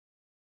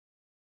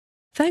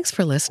Thanks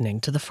for listening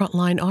to the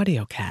Frontline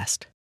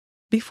audiocast.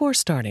 Before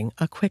starting,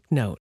 a quick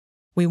note.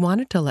 We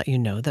wanted to let you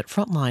know that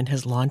Frontline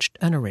has launched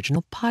an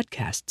original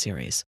podcast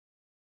series.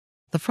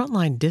 The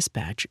Frontline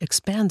Dispatch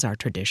expands our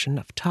tradition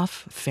of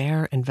tough,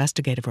 fair,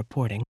 investigative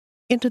reporting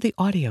into the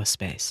audio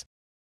space.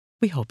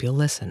 We hope you'll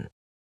listen.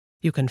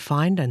 You can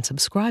find and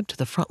subscribe to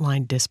the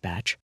Frontline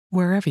Dispatch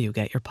wherever you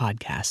get your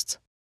podcasts.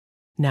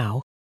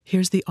 Now,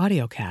 here's the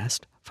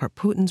audiocast for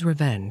Putin's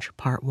Revenge,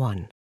 Part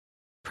 1.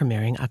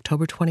 Premiering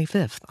October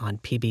 25th on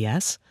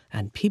PBS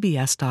and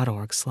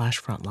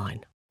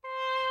pbs.org/frontline.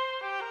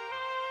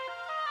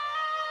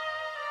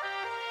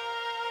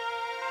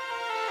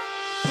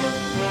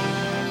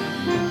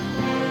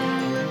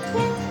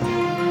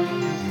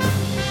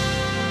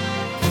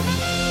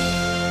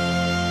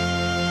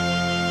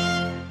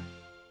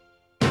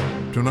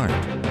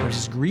 Tonight,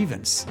 there's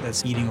grievance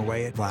that's eating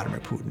away at Vladimir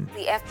Putin.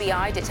 The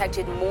FBI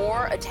detected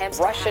more attempts.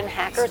 Russian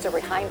hackers are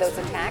behind those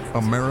attacks.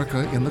 America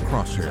in the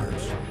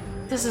crosshairs.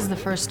 This is the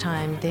first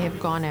time they have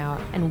gone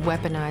out and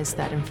weaponized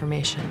that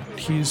information.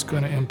 He's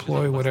going to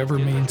employ whatever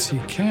means he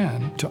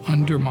can to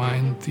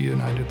undermine the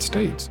United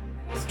States.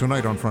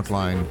 Tonight on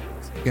Frontline,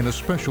 in a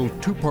special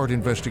two-part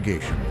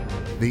investigation,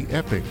 the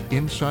epic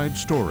inside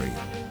story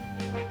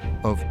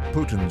of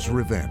Putin's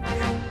revenge.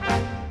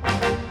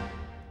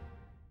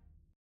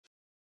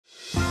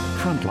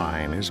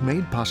 Frontline is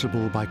made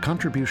possible by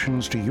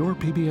contributions to your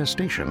PBS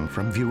station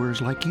from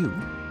viewers like you.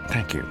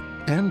 Thank you.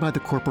 And by the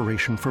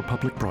Corporation for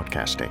Public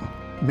Broadcasting.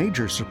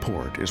 Major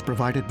support is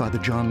provided by the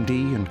John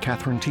D. and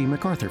Catherine T.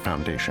 MacArthur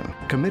Foundation,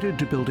 committed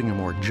to building a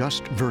more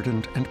just,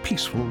 verdant, and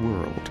peaceful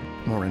world.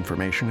 More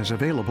information is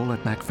available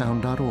at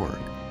macfound.org.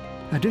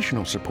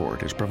 Additional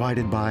support is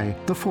provided by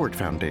the Ford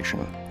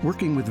Foundation,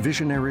 working with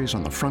visionaries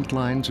on the front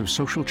lines of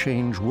social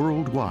change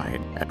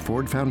worldwide at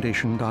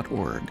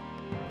fordfoundation.org.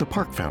 The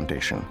Park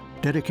Foundation,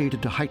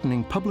 dedicated to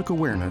heightening public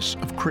awareness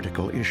of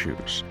critical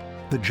issues.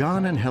 The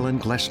John and Helen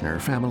Glessner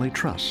Family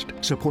Trust,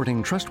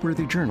 supporting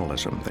trustworthy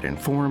journalism that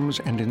informs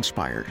and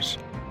inspires.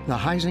 The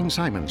Heising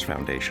Simons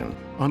Foundation,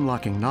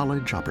 unlocking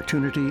knowledge,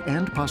 opportunity,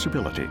 and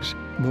possibilities.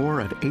 More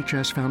at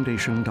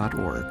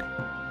hsfoundation.org.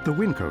 The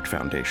Wincote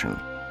Foundation,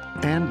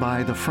 and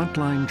by the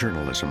Frontline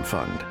Journalism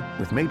Fund,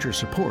 with major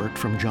support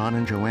from John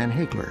and Joanne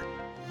Hagler.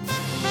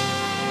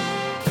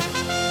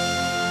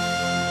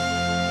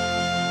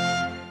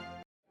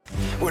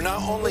 We're now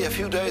only a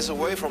few days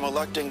away from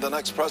electing the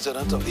next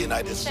president of the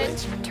United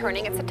States.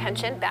 Turning its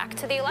attention back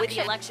to the election. With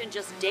the election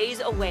just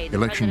days away.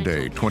 Election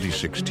Day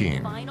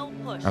 2016.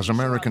 As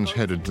Americans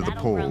headed to the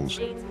polls,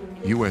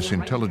 U.S.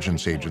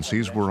 intelligence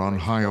agencies were on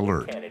high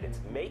alert.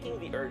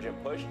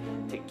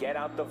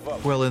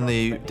 Well, in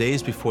the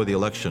days before the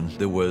election,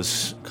 there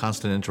was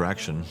constant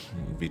interaction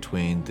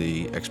between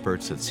the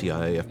experts at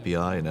CIA,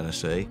 FBI, and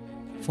NSA.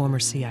 Former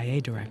CIA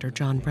Director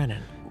John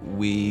Brennan.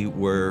 We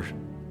were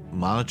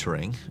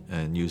monitoring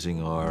and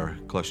using our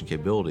collection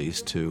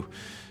capabilities to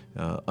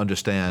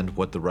understand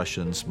what the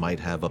Russians might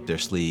have up their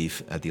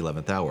sleeve at the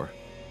 11th hour.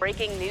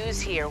 Breaking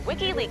news here.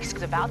 WikiLeaks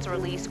is about to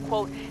release,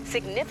 quote,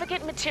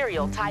 significant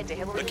material tied to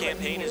Hillary Clinton.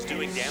 The campaign is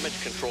doing damage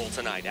control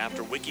tonight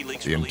after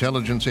WikiLeaks. The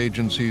intelligence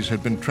agencies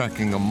had been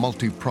tracking a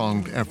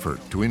multi-pronged effort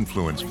to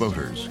influence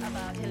voters.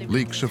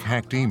 Leaks of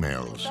hacked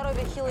emails,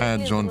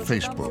 ads on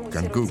Facebook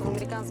and Google.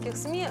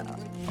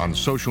 On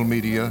social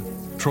media,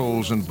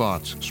 trolls and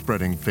bots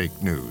spreading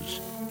fake news.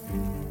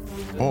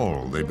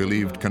 All, they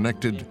believed,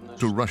 connected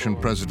to Russian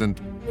President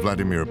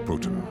Vladimir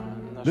Putin.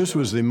 This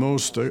was the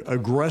most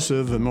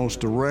aggressive and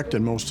most direct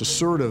and most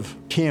assertive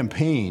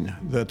campaign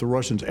that the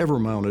Russians ever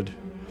mounted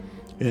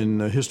in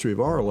the history of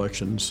our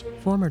elections.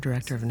 Former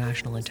Director of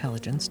National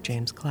Intelligence,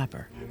 James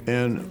Clapper.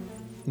 And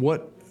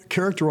what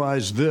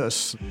characterized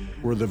this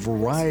were the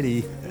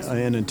variety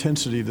and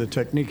intensity of the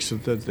techniques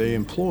that they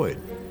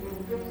employed.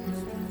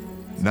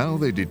 Now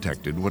they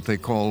detected what they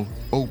call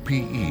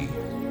OPE,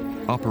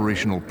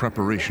 Operational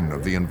Preparation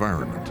of the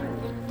Environment.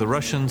 The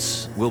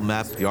Russians will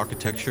map the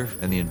architecture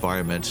and the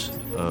environment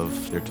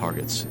of their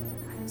targets.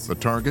 The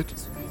target?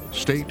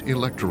 State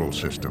electoral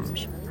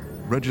systems,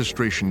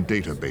 registration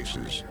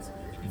databases,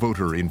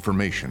 voter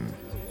information.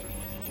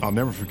 I'll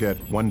never forget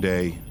one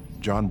day,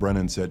 John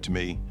Brennan said to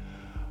me,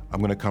 "I'm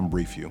going to come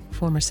brief you."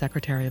 Former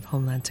Secretary of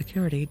Homeland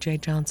Security, Jay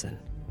Johnson.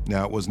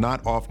 Now, it was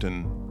not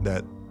often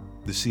that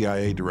the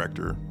CIA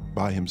director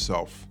by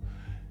himself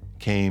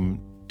came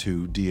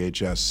to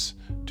DHS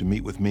to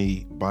meet with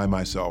me by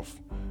myself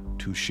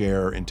to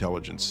share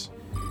intelligence.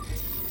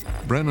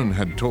 Brennan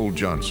had told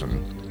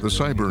Johnson the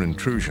cyber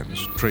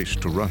intrusions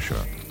traced to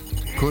Russia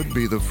could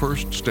be the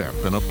first step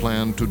in a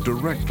plan to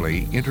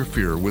directly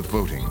interfere with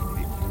voting.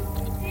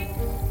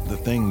 The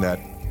thing that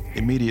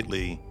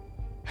immediately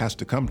has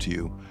to come to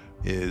you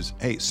is,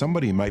 hey,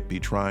 somebody might be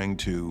trying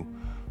to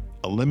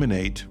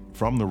eliminate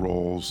from the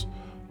rolls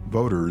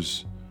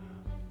voters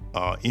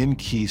in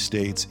key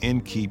states,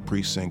 in key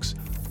precincts,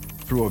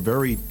 through a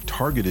very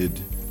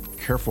targeted,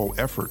 careful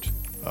effort.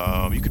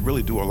 You could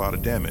really do a lot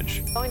of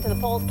damage. Going to the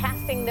polls,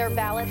 casting their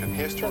ballot. And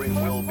history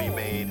will be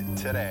made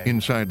today.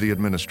 Inside the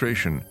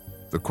administration,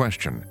 the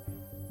question,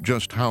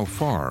 just how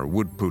far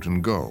would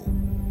Putin go?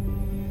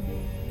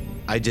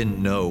 I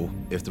didn't know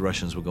if the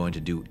Russians were going to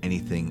do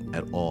anything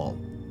at all.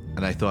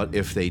 And I thought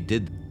if they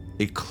did,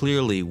 it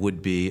clearly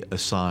would be a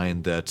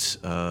sign that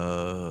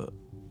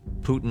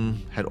Putin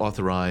had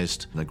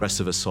authorized an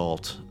aggressive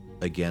assault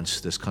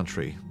against this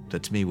country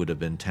that to me would have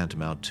been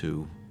tantamount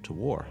to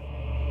war.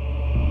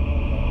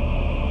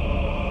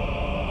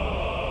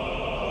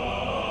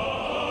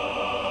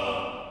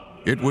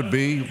 It would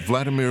be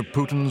Vladimir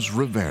Putin's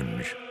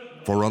revenge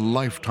for a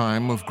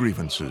lifetime of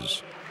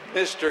grievances.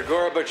 Mr.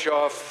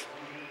 Gorbachev,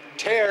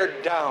 tear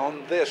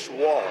down this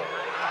wall.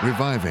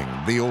 Reviving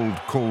the old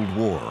Cold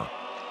War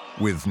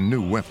with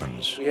new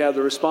weapons. We have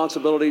the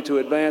responsibility to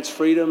advance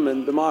freedom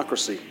and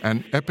democracy.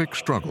 An epic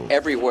struggle.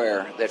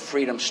 Everywhere that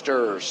freedom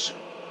stirs,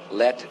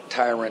 let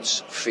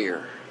tyrants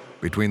fear.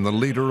 Between the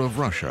leader of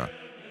Russia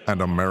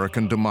and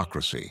American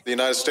democracy. The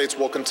United States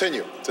will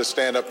continue to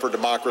stand up for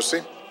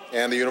democracy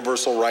and the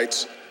universal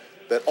rights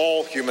that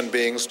all human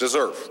beings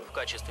deserve.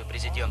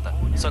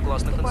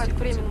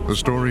 The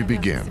story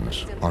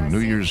begins on New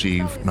Year's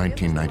Eve,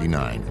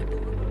 1999.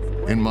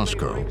 In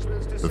Moscow,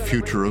 the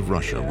future of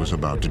Russia was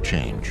about to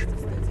change.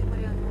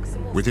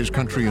 With his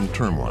country in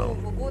turmoil,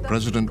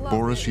 President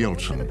Boris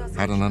Yeltsin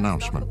had an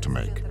announcement to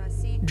make.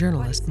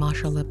 Journalist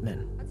Masha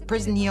Lipman.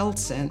 President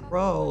Yeltsin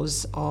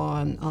rose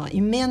on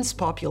immense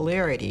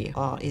popularity,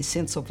 a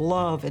sense of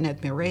love and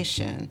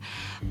admiration,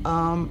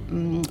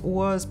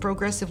 was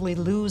progressively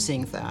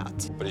losing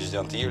that.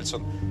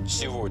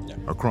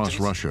 Across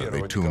Russia,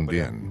 they tuned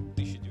in.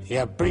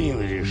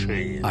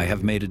 I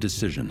have made a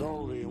decision.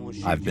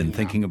 I've been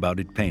thinking about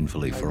it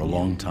painfully for a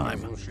long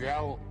time.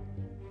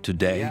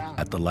 Today,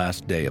 at the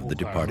last day of the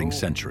departing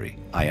century,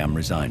 I am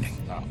resigning.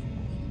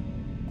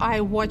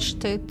 I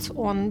watched it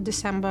on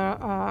December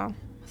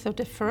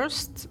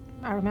 31st.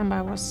 I remember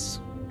I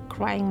was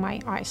crying my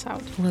eyes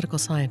out. Political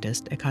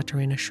scientist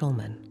Ekaterina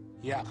Shulman.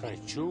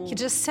 He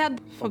just said,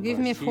 forgive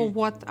me for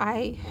what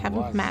I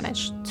haven't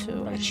managed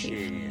to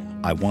achieve.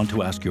 I want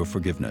to ask your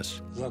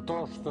forgiveness,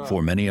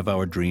 for many of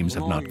our dreams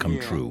have not come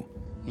true,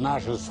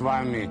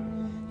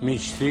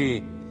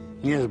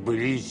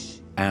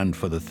 and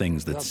for the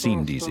things that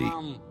seemed easy,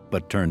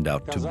 but turned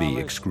out to be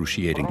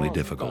excruciatingly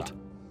difficult.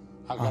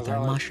 Author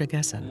Masha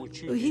Gessen.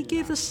 He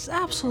gave this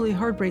absolutely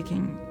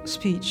heartbreaking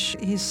speech.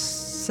 He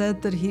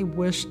said that he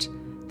wished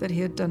that he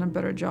had done a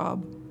better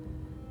job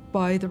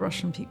by the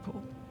Russian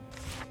people.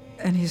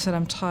 And he said,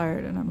 I'm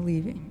tired and I'm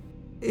leaving.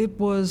 It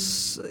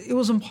was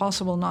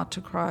impossible not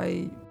to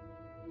cry.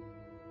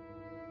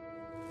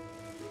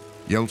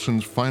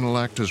 Yeltsin's final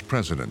act as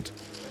president,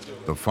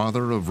 the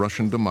father of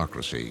Russian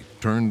democracy,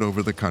 turned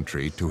over the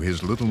country to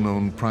his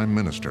little-known prime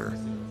minister,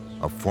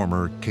 a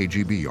former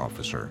KGB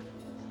officer.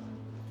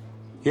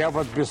 I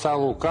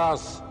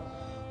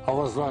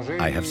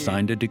have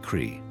signed a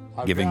decree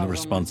giving the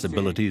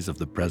responsibilities of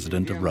the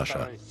President of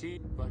Russia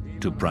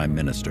to Prime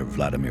Minister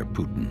Vladimir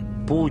Putin.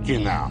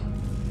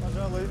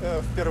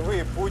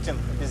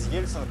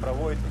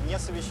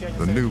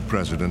 The new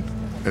president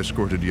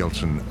escorted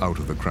Yeltsin out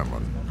of the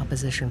Kremlin.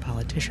 Opposition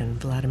politician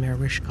Vladimir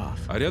Ryzhkov.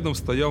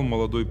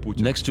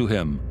 Next to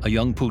him, a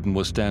young Putin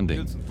was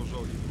standing,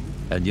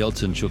 and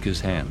Yeltsin shook his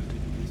hand.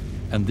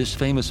 And this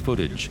famous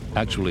footage,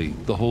 actually,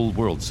 the whole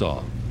world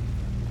saw.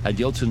 And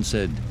Yeltsin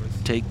said,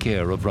 take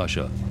care of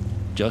Russia.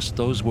 Just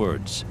those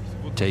words,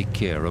 take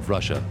care of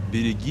Russia.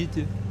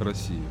 Берегите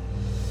Россию.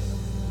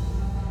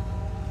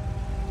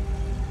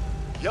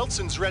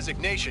 Yeltsin's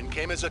resignation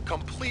came as a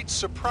complete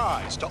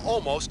surprise to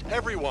almost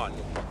everyone.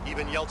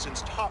 Even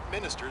Yeltsin's top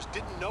ministers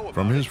didn't know about it.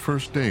 From his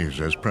first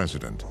days as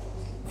president,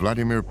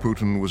 Vladimir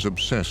Putin was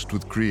obsessed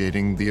with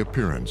creating the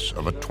appearance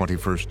of a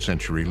 21st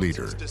century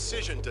leader. His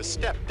decision to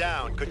step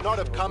down could not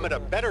have come at a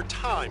better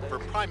time for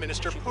Prime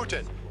Minister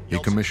Putin. He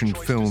commissioned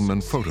film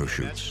and photo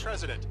shoots.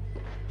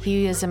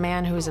 He is a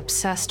man who is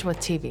obsessed with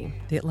TV.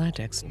 The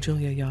Atlantic's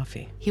Julia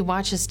Yaffe. He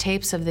watches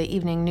tapes of the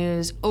evening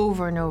news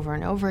over and over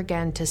and over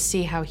again to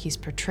see how he's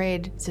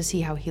portrayed, to see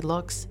how he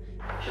looks.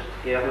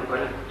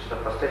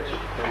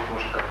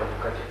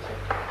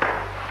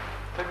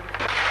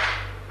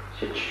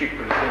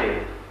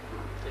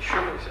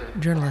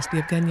 Journalist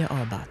Yevgenia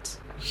Albats.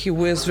 He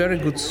wears very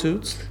good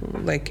suits,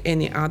 like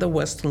any other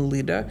Western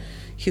leader.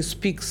 He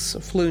speaks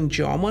fluent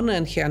German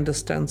and he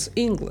understands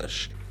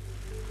English.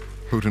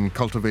 Putin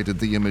cultivated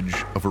the image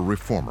of a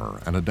reformer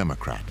and a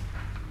democrat.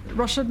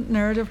 Russian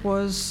narrative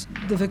was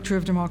the victory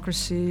of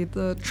democracy,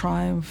 the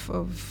triumph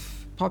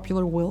of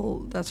popular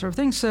will, that sort of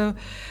thing. So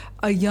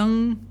a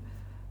young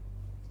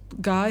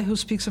guy who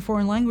speaks a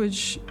foreign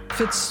language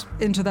fits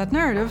into that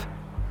narrative,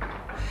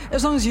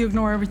 as long as you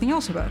ignore everything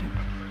else about him.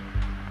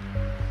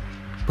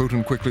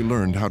 Putin quickly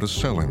learned how to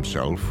sell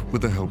himself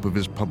with the help of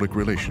his public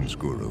relations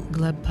guru.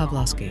 Gleb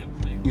Pavlovsky.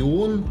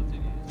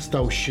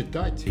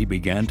 He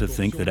began to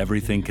think that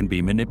everything can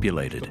be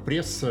manipulated.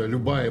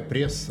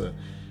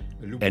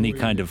 Any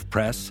kind of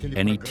press,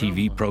 any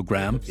TV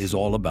program is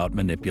all about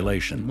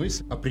manipulation.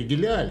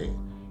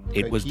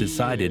 It was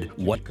decided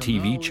what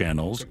TV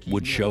channels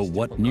would show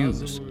what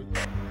news.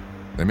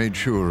 They made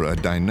sure a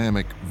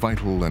dynamic,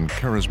 vital, and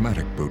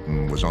charismatic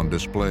Putin was on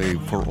display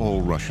for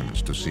all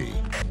Russians to see.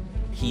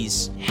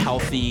 He's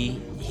healthy,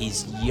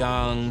 he's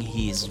young,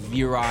 he's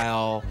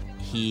virile.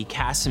 He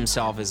casts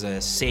himself as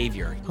a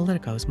savior.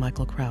 Politico's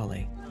Michael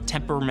Crowley.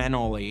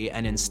 Temperamentally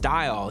and in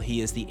style,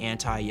 he is the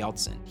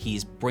anti-Yeltsin.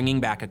 He's bringing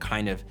back a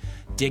kind of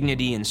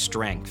dignity and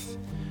strength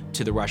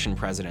to the Russian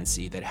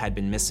presidency that had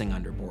been missing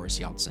under Boris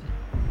Yeltsin.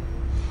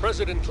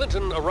 President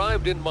Clinton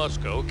arrived in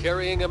Moscow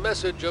carrying a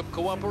message of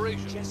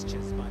cooperation.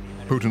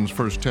 Putin's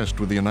first test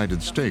with the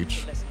United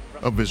States,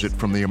 a visit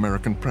from the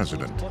American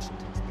president.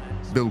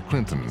 Bill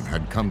Clinton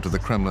had come to the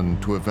Kremlin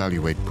to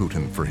evaluate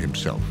Putin for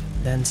himself.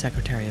 Then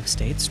Secretary of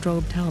State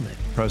Strobe Talbot.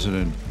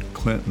 President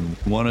Clinton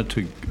wanted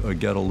to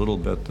get a little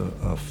bit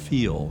a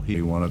feel.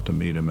 He wanted to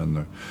meet him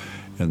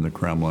in the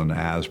Kremlin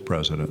as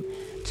president.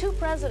 Two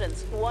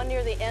presidents, one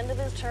near the end of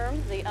his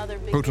term, the other...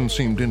 Putin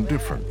seemed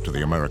indifferent to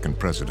the American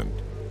president,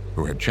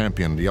 who had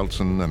championed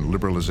Yeltsin and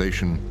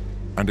liberalization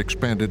and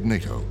expanded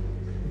NATO.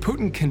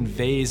 Putin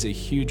conveys a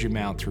huge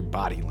amount through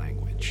body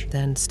language.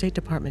 Then State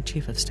Department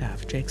Chief of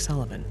Staff Jake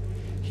Sullivan.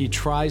 He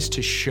tries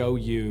to show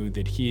you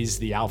that he's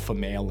the alpha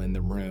male in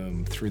the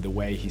room through the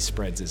way he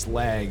spreads his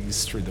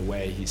legs, through the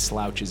way he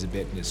slouches a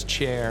bit in his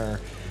chair,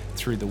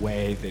 through the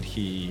way that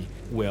he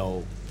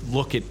will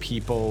look at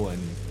people and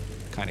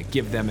kind of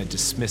give them a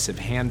dismissive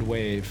hand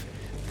wave.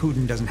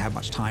 Putin doesn't have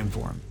much time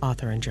for him.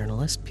 Author and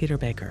journalist Peter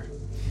Baker.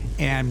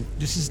 And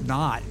this is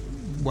not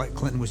what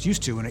Clinton was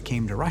used to when it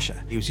came to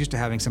Russia. He was used to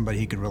having somebody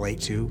he could relate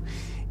to,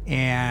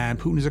 and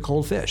Putin is a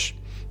cold fish.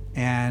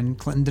 And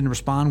Clinton didn't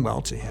respond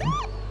well to him.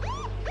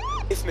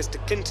 If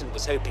Mr. Clinton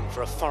was hoping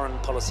for a foreign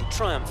policy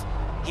triumph,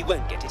 he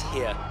won't get it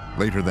here.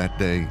 Later that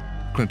day,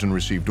 Clinton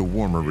received a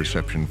warmer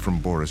reception from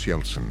Boris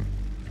Yeltsin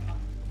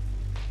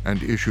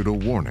and issued a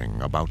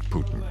warning about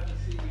Putin.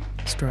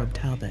 Strobe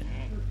Talbot.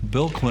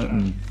 Bill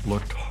Clinton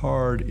looked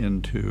hard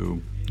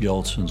into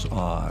Yeltsin's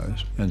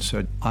eyes and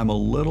said, I'm a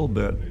little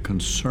bit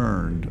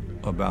concerned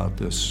about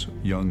this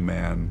young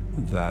man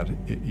that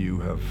you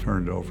have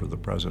turned over the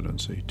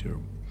presidency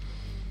to.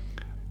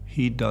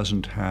 He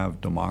doesn't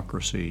have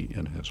democracy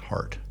in his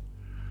heart.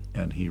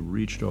 And he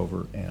reached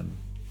over and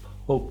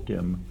poked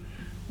him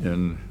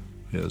in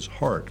his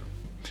heart.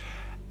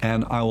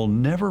 And I will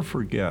never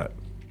forget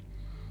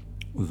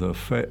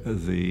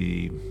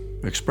the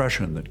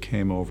expression that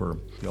came over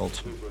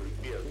Yeltsin.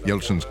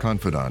 Yeltsin's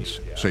confidants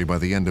say by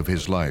the end of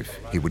his life,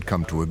 he would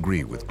come to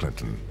agree with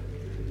Clinton.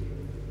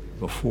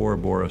 Before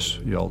Boris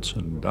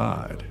Yeltsin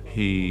died,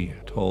 he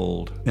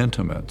told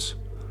intimates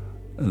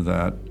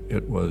that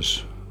it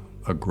was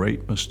a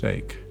great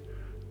mistake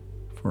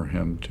for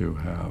him to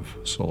have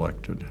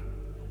selected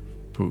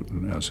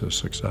Putin as his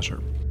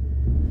successor.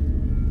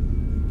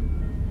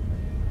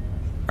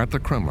 At the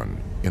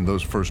Kremlin, in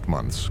those first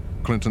months,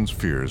 Clinton's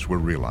fears were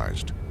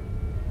realized.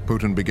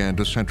 Putin began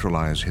to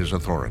centralize his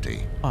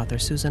authority. Author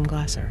Susan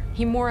Glasser.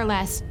 He more or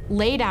less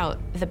laid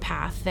out the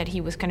path that he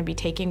was going to be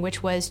taking,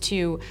 which was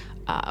to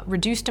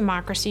reduce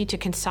democracy, to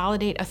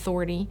consolidate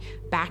authority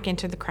back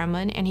into the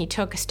Kremlin, and he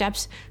took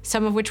steps,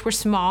 some of which were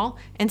small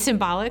and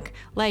symbolic,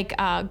 like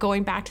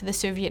going back to the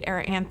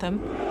Soviet-era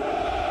anthem.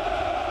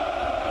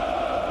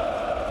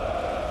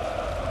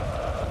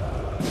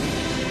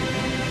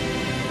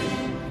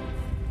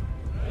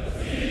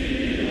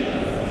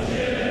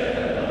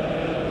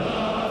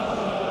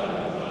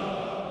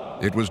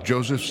 It was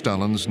Joseph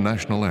Stalin's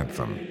national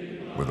anthem,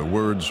 with the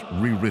words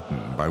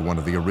rewritten by one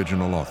of the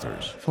original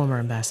authors. Former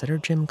Ambassador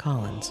Jim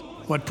Collins.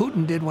 What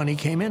Putin did when he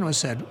came in was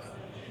said,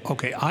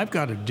 okay, I've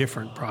got a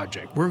different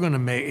project. We're going to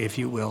make, if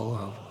you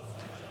will,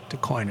 to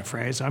coin a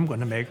phrase, I'm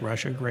going to make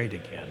Russia great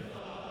again.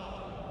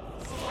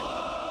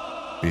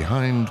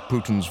 Behind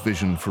Putin's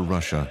vision for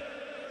Russia,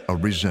 a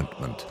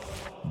resentment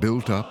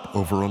built up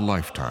over a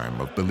lifetime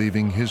of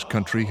believing his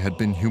country had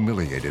been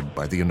humiliated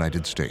by the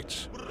United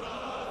States.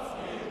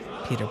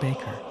 Peter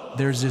Baker.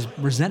 There's this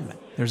resentment,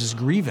 there's this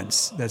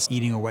grievance that's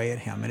eating away at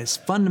him, and it's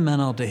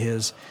fundamental to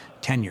his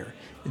tenure,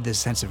 this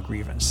sense of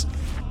grievance.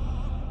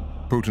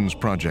 Putin's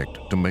project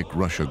to make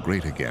Russia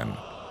great again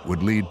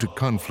would lead to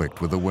conflict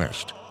with the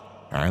West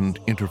and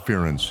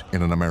interference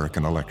in an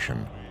American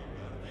election.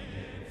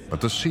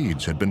 But the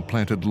seeds had been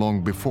planted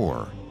long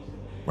before,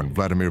 when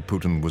Vladimir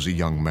Putin was a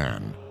young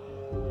man.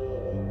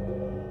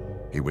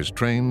 He was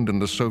trained in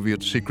the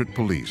Soviet secret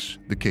police,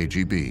 the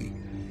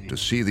KGB, to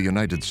see the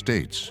United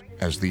States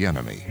as the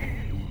enemy.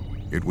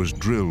 It was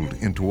drilled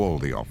into all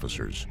the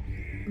officers.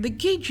 The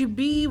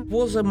KGB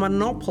was a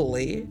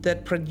monopoly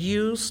that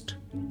produced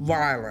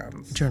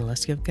violence.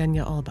 Journalist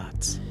Yevgenia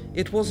Albats.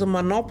 It was a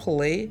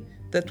monopoly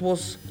that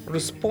was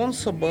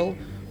responsible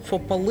for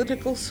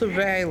political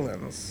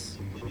surveillance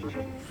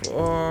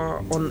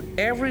on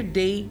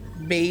everyday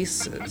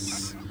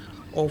basis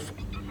of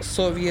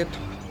Soviet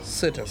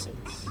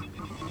citizens.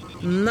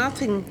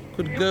 Nothing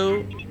could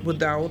go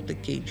without the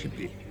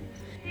KGB.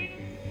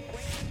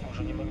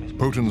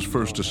 Putin's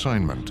first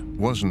assignment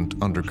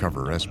wasn't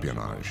undercover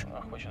espionage.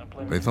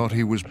 They thought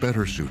he was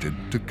better suited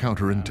to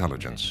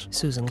counterintelligence.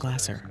 Susan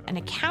Glasser. And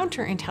a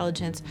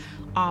counterintelligence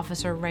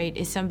officer, right,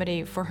 is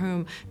somebody for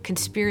whom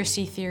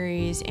conspiracy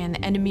theories and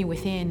the enemy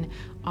within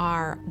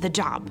are the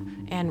job,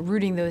 and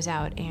rooting those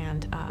out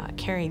and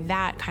carrying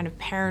that kind of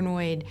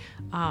paranoid,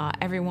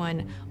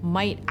 everyone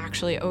might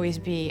actually always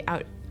be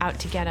out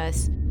to get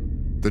us.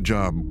 The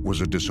job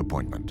was a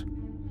disappointment.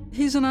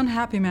 He's an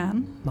unhappy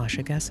man.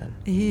 Masha Gessen.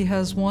 He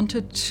has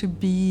wanted to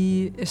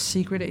be a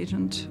secret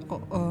agent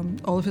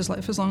all of his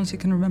life, as long as he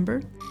can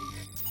remember.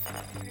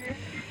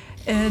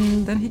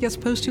 And then he gets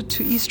posted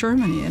to East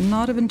Germany, and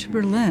not even to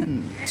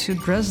Berlin, to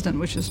Dresden,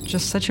 which is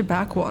just such a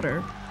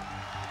backwater.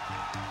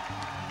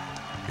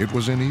 It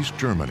was in East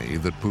Germany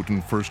that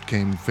Putin first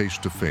came face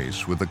to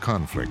face with the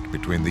conflict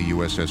between the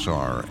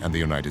USSR and the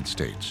United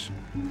States.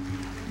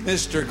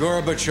 Mr.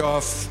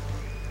 Gorbachev,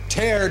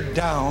 tear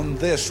down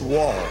this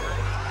wall.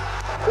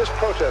 This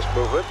protest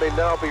movement may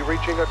now be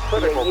reaching a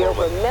critical year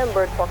moment.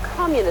 remembered for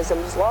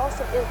communism's loss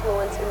of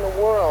influence in the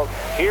world.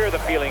 Here the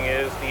feeling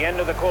is the end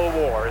of the Cold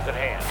War is at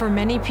hand. For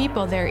many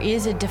people, there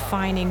is a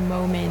defining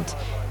moment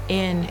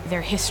in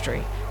their history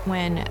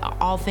when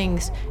all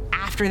things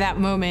after that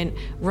moment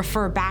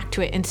refer back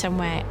to it in some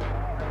way.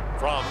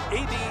 From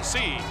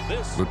ABC,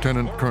 this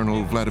Lieutenant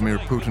Colonel Vladimir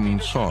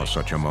Putin saw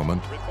such a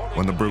moment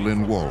when the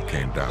Berlin Wall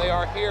came They down,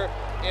 are here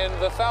in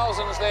the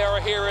thousands, they are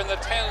here in the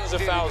tens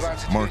of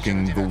thousands.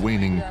 marking the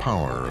waning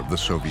power of the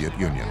Soviet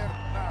Union.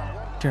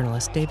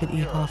 Journalist David E.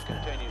 Hoffman.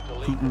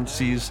 Putin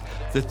sees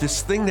that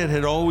this thing that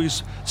had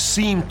always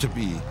seemed to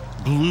be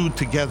glued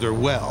together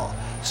well,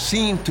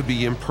 seemed to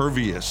be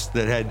impervious,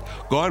 that had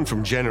gone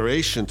from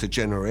generation to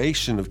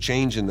generation of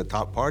change in the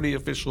top party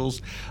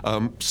officials,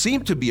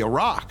 seemed to be a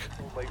rock.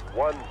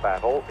 one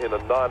battle in a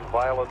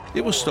non-violent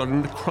It was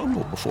starting to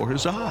crumble before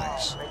his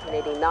eyes.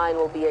 1989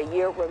 will be a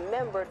year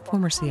remembered.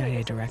 Former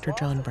CIA Director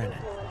John Brennan.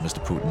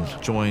 Mr.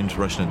 Putin joined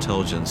Russian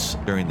intelligence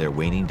during their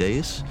waning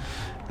days,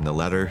 in the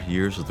latter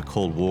years of the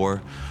Cold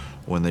War,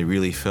 when they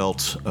really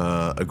felt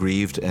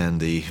aggrieved and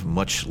the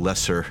much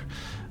lesser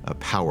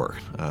power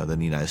than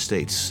the United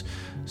States.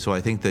 So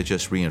I think that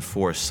just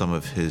reinforced some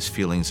of his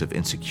feelings of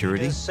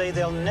insecurity. Leaders say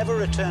they'll never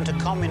return to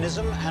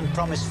communism and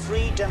promise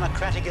free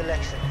democratic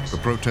elections. The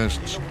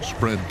protests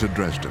spread to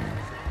Dresden.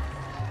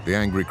 The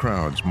angry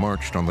crowds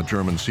marched on the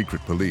German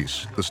secret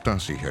police, the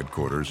Stasi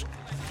headquarters,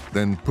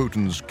 then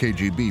Putin's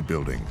KGB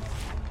building.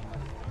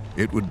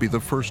 It would be the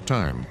first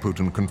time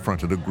Putin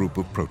confronted a group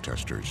of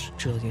protesters.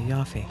 Julia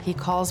Yaffe. He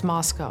calls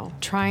Moscow,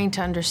 trying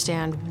to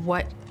understand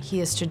what he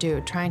is to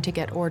do, trying to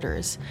get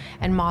orders,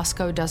 and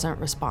Moscow doesn't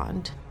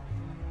respond.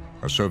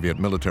 A Soviet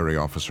military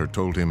officer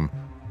told him,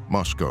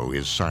 Moscow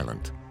is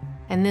silent.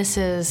 And this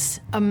is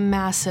a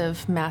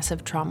massive,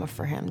 massive trauma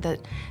for him,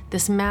 that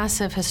this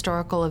massive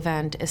historical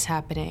event is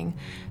happening.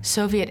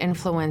 Soviet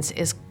influence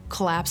is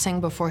collapsing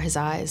before his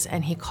eyes,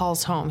 and he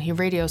calls home, he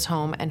radios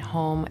home, and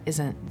home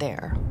isn't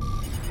there.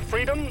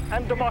 Freedom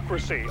and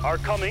democracy are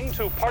coming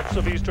to parts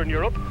of Eastern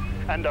Europe,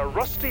 and a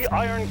rusty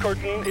iron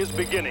curtain is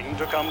beginning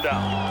to come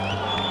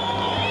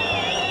down.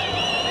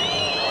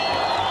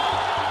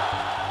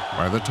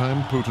 By the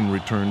time Putin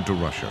returned to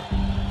Russia,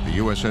 the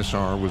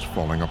USSR was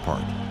falling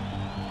apart.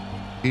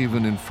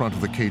 Even in front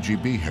of the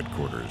KGB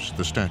headquarters,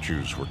 the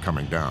statues were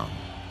coming down.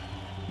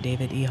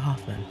 David E.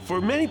 Hoffman.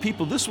 For many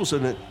people, this was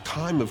a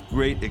time of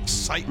great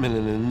excitement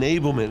and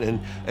enablement and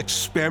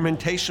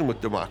experimentation with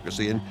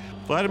democracy, and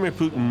Vladimir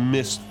Putin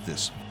missed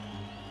this.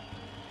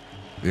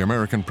 The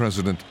American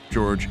president,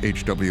 George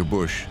H.W.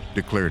 Bush,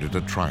 declared it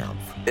a triumph.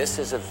 This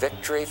is a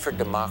victory for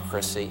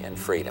democracy and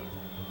freedom.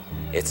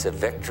 It's a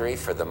victory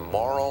for the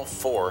moral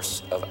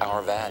force of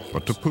our values.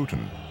 But to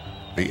Putin,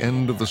 the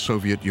end of the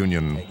Soviet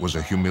Union was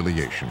a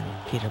humiliation.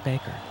 Peter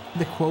Baker.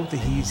 The quote that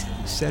he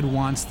said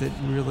once that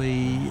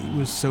really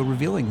was so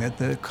revealing, that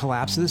the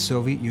collapse of the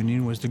Soviet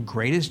Union was the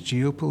greatest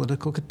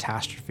geopolitical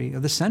catastrophe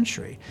of the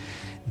century.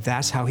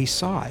 That's how he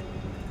saw it.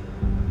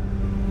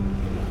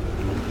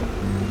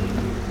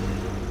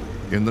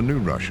 In the new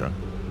Russia,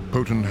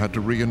 Putin had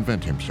to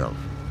reinvent himself.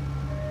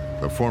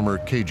 The former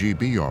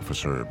KGB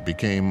officer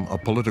became a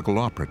political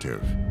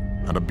operative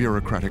and a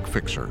bureaucratic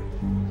fixer.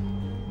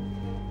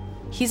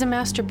 He's a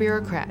master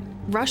bureaucrat.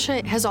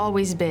 Russia has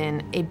always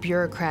been a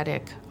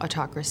bureaucratic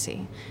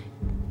autocracy.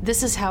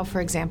 This is how,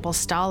 for example,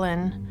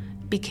 Stalin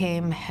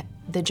became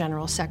the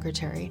general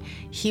secretary.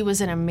 He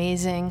was an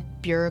amazing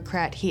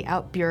bureaucrat. He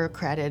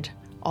out-bureaucrated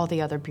all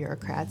the other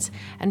bureaucrats.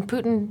 And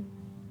Putin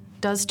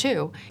does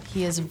too.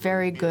 He is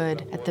very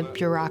good at the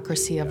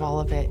bureaucracy of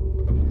all of it.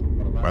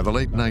 By the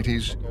late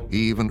 90s,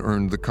 he even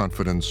earned the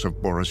confidence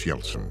of Boris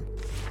Yeltsin.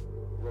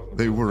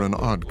 They were an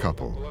odd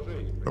couple,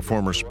 a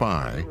former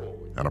spy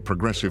and a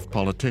progressive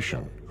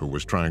politician who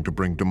was trying to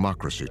bring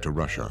democracy to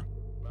Russia.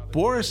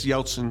 Boris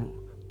Yeltsin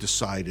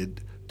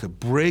decided to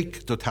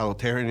break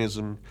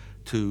totalitarianism,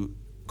 to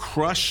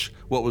crush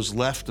what was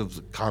left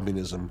of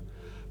communism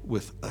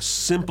with a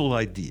simple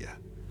idea,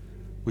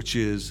 which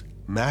is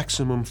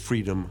maximum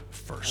freedom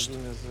first.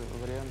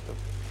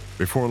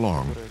 Before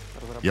long,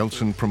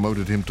 Yeltsin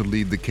promoted him to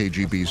lead the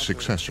KGB's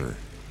successor,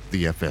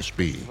 the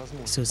FSB.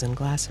 Susan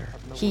Glasser.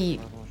 He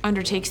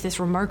undertakes this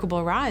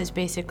remarkable rise,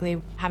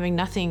 basically having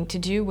nothing to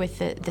do with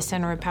the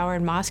center of power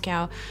in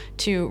Moscow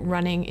to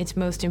running its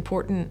most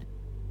important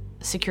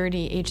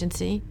security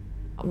agency,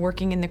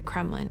 working in the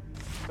Kremlin.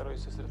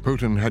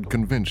 Putin had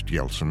convinced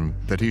Yeltsin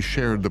that he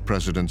shared the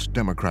president's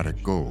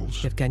democratic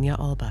goals. Yevgenia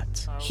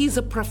Olbats. He's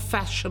a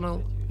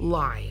professional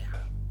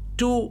liar.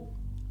 To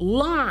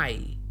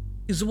lie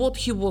is what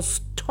he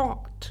was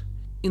taught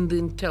in the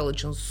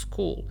intelligence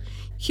school.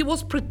 He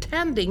was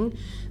pretending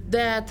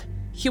that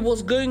he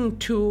was going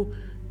to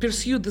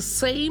pursue the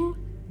same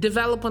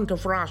development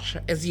of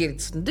Russia as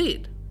Yeltsin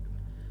did.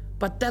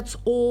 But that's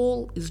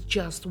all is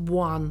just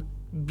one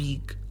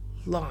big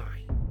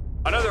lie.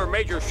 Another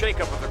major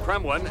shakeup of the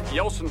Kremlin.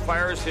 Yeltsin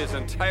fires his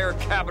entire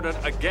cabinet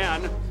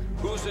again.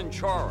 Who's in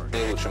charge?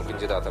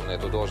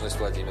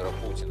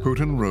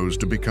 Putin rose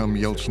to become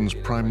Yeltsin's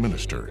prime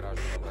minister,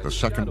 the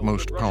second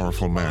most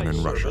powerful man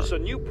in Russia. A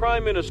new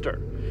prime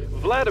minister,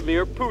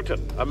 Vladimir Putin,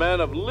 a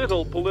man of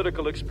little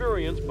political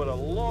experience but a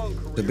long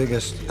career. The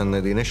biggest and the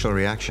initial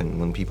reaction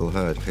when people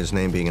heard his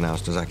name being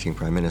announced as acting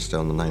prime minister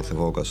on the 9th of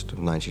August of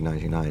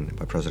 1999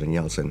 by President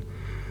Yeltsin,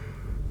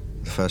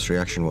 the first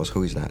reaction was,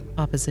 who is that?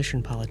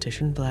 Opposition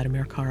politician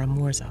Vladimir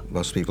Kara-Murza.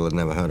 Most people had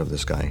never heard of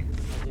this guy.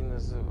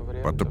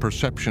 But the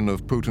perception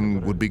of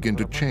Putin would begin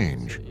to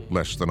change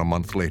less than a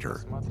month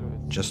later.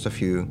 Just a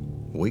few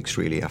weeks,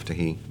 really, after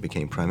he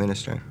became prime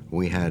minister,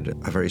 we had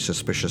a very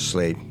suspicious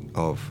slate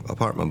of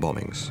apartment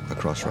bombings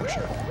across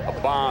Russia. A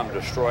bomb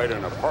destroyed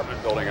an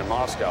apartment building in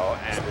Moscow,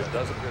 and it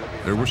does appear to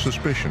be... There were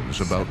suspicions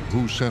about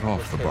who set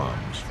off the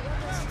bombs.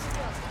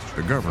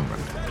 The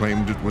government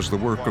claimed it was the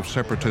work of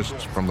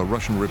separatists from the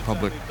Russian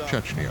Republic,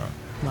 Chechnya.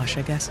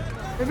 Masha Gessen.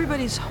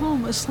 Everybody's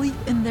home asleep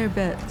in their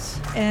beds,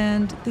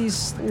 and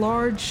these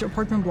large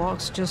apartment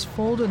blocks just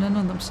folded in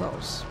on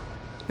themselves,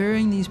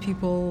 burying these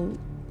people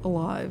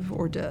alive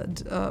or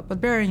dead, but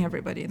burying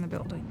everybody in the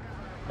building.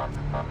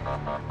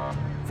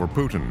 For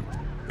Putin,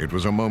 it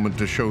was a moment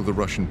to show the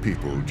Russian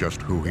people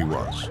just who he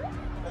was.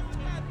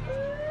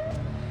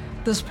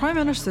 This prime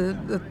minister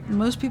that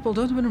most people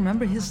don't even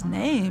remember his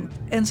name,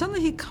 and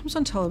suddenly he comes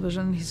on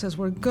television and he says,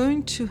 we're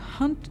going to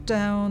hunt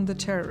down the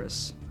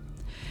terrorists.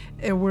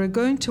 And we're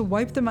going to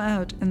wipe them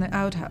out in the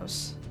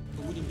outhouse.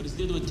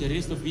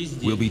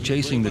 We'll be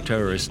chasing the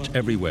terrorists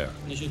everywhere,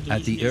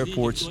 at the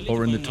airports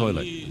or in the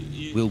toilet.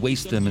 We'll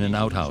waste them in an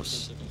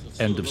outhouse.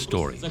 End of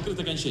story.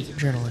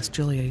 Journalist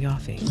Julia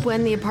Yaffe.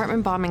 When the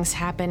apartment bombings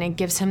happen, it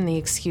gives him the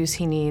excuse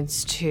he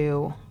needs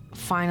to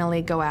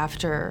finally go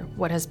after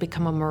what has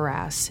become a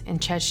morass in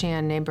Chechnya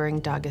and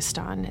neighboring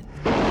Dagestan.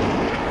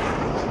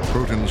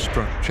 Putin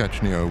struck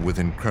Chechnya with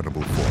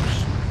incredible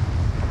force.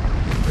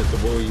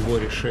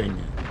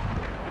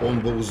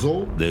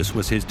 This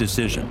was his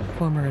decision.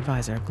 Former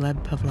advisor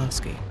Gleb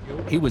Pavlovsky.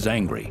 He was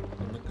angry,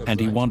 and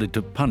he wanted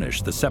to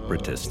punish the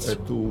separatists.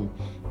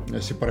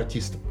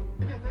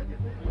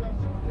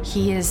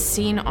 He is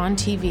seen on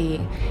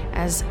TV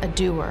as a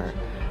doer,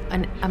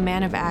 a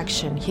man of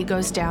action. He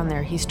goes down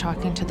there, he's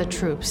talking to the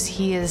troops,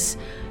 he is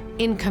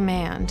in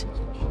command.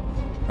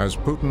 As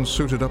Putin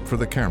suited up for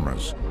the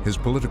cameras, his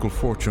political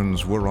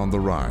fortunes were on the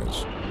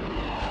rise.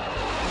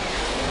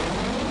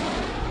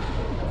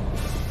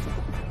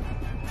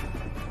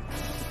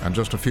 And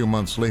just a few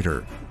months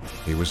later,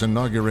 he was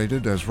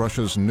inaugurated as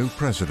Russia's new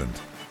president.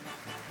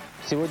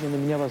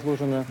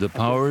 The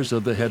powers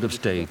of the head of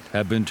state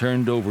have been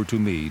turned over to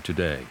me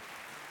today.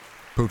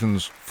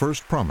 Putin's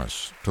first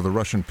promise to the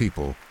Russian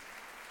people: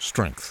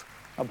 strength.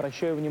 I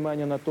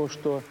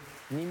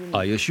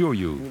assure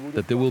you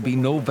that there will be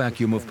no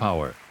vacuum of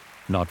power,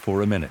 not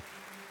for a minute.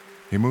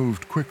 He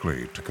moved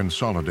quickly to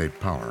consolidate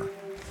power.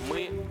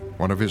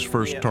 One of his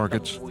first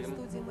targets: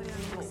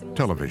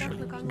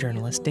 television.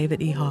 Journalist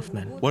David E.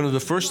 Hoffman. One of the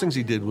first things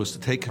he did was to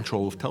take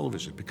control of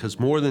television, because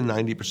more than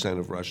 90%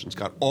 of Russians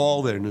got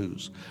all their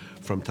news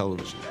from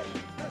television.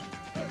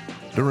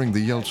 During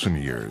the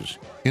Yeltsin years,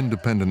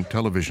 independent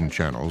television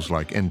channels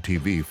like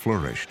NTV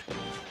flourished,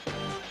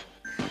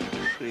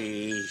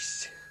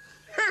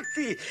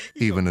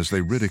 even as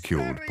they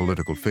ridiculed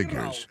political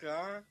figures.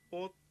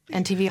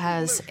 NTV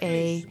has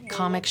a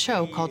comic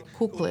show called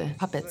Kukly,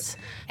 Puppets.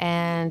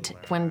 And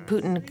when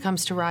Putin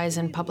comes to rise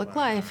in public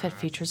life, it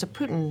features a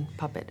Putin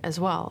puppet as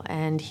well.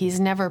 And he's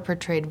never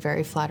portrayed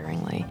very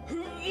flatteringly.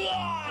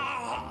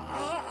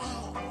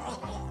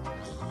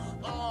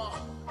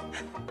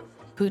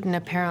 Putin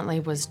apparently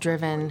was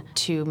driven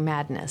to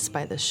madness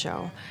by this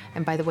show,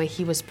 and by the way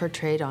he was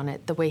portrayed on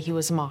it, the way he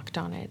was mocked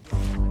on it.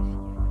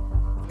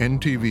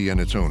 NTV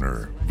and its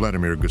owner,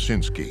 Vladimir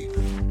Gusinsky,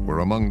 were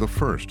among the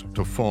first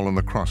to fall in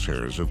the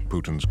crosshairs of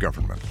Putin's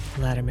government.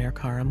 Vladimir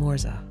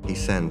Kara-Murza. He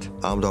sent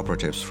armed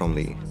operatives from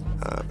the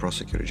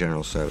Prosecutor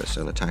General Service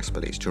and the tax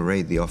police to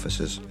raid the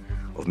offices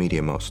of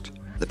Media Most,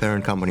 the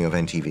parent company of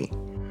NTV,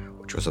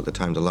 which was at the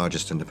time the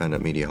largest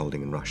independent media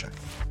holding in Russia.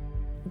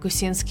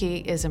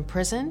 Gusinsky is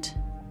imprisoned,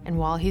 and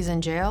while he's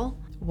in jail,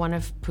 one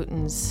of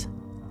Putin's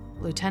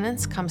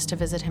lieutenants comes to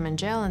visit him in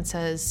jail and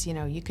says, you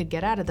know, you could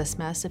get out of this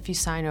mess if you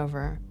sign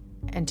over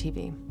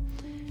NTV.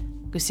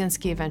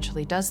 Gusinski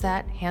eventually does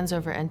that, hands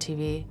over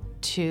NTV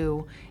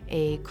to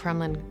a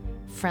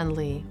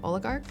Kremlin-friendly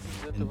oligarch.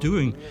 In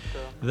doing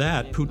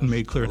that, Putin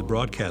made clear the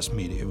broadcast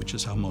media, which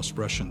is how most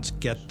Russians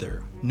get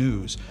their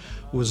news,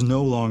 was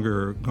no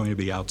longer going to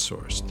be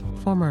outsourced.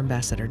 Former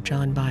Ambassador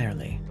John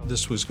Byerly.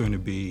 This was going to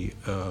be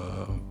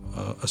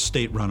a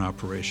state-run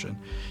operation,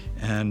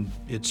 and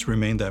it's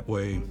remained that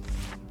way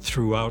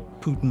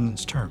throughout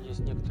Putin's term.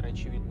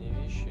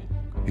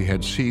 He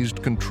had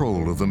seized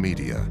control of the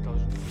media.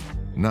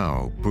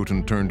 Now,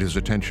 Putin turned his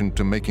attention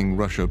to making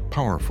Russia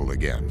powerful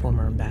again.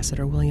 Former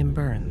Ambassador William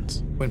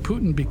Burns. When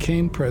Putin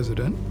became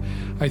president,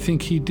 I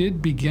think he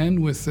did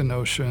begin with the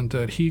notion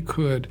that he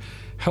could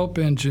help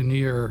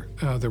engineer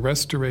the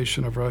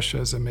restoration of Russia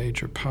as a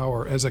major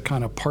power, as a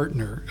kind of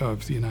partner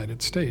of the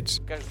United States.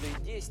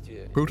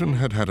 Putin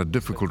had had a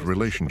difficult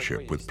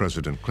relationship with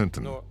President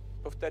Clinton,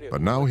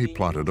 but now he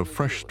plotted a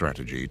fresh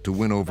strategy to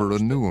win over a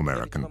new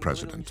American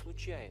president,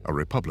 a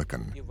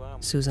Republican.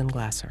 Susan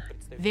Glasser.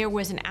 There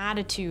was an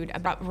attitude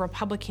about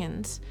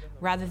Republicans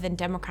rather than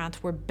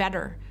Democrats were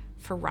better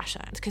for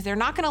Russia, because they're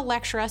not going to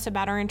lecture us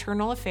about our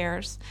internal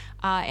affairs,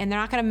 and they're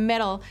not going to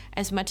meddle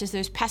as much as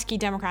those pesky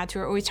Democrats who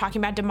are always talking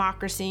about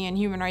democracy and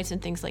human rights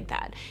and things like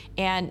that.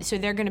 And so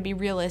they're going to be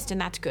realist, and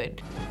that's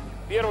good.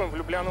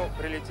 President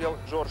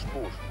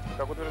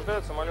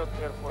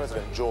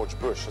George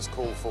Bush has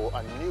called for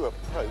a new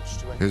approach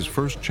to... His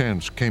first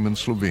chance came in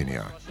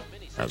Slovenia,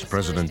 as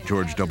President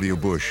George W.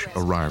 Bush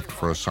arrived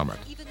for a summit.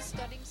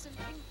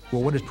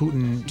 Well, what does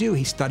Putin do?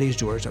 He studies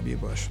George W.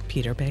 Bush.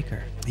 Peter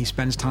Baker. He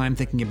spends time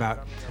thinking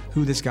about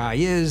who this guy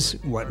is,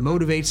 what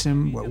motivates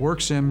him, what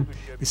works him.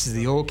 This is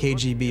the old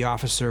KGB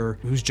officer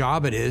whose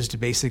job it is to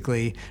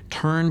basically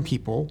turn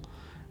people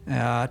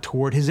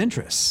toward his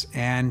interests,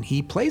 and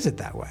he plays it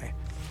that way.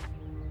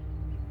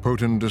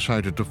 Putin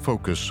decided to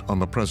focus on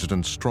the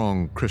president's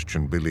strong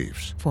Christian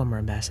beliefs. Former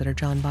Ambassador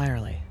John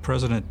Byerly.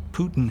 President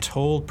Putin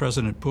told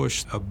President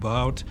Bush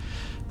about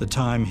the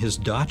time his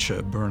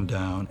dacha burned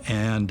down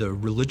and a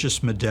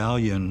religious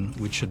medallion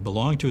which had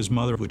belonged to his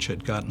mother, which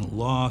had gotten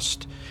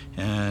lost,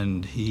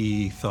 and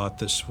he thought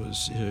this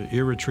was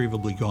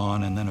irretrievably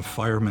gone, and then a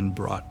fireman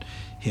brought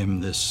him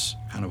this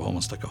kind of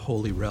almost like a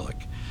holy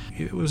relic.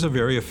 It was a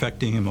very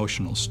affecting,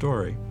 emotional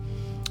story,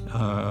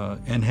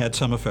 and had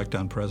some effect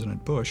on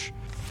President Bush.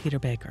 Peter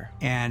Baker.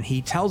 And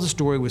he tells the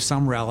story with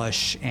some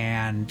relish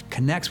and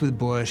connects with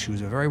Bush,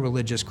 who's a very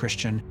religious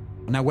Christian.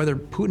 Now, whether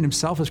Putin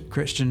himself is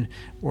Christian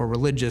or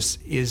religious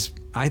is,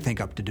 I think,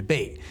 up to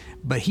debate.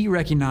 But he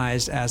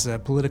recognized as a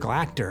political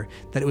actor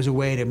that it was a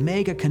way to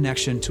make a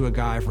connection to a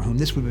guy for whom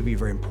this would be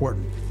very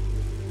important.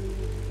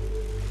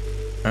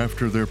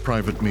 After their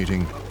private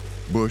meeting,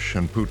 Bush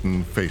and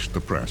Putin faced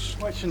the press.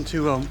 Question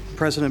to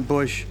President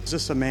Bush: is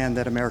this a man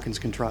that Americans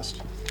can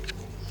trust?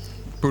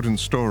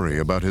 Putin's story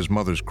about his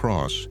mother's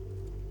cross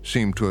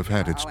seemed to have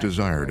had its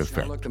desired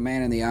effect. I looked the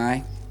man in the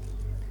eye.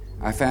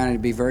 I found it to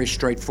be very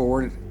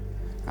straightforward.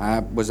 I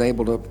was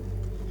able to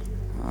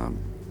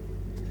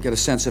get a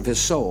sense of his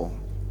soul.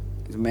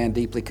 He's a man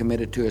deeply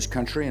committed to his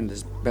country and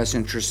the best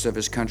interests of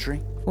his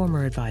country.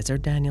 Former advisor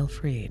Daniel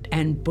Fried.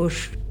 And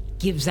Bush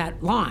gives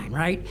that line,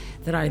 right?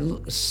 That I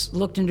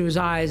looked into his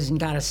eyes and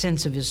got a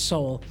sense of his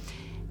soul.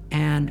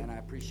 And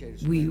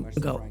we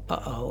go,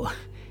 uh-oh.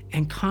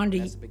 And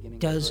Condi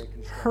does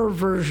her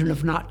version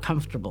of not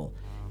comfortable.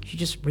 She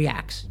just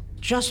reacts,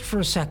 just for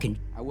a second.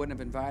 I wouldn't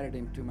have invited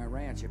him to my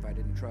ranch if I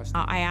didn't trust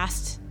him. I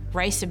asked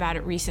Rice about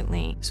it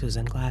recently.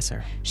 Susan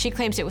Glasser. She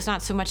claims it was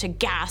not so much a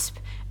gasp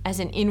as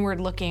an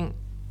inward-looking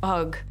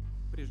ugh.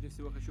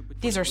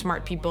 These are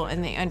smart people,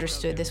 and they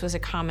understood this was a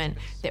comment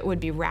that would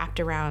be wrapped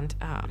around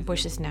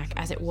Bush's neck,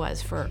 as it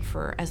was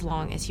for as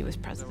long as he was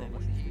president.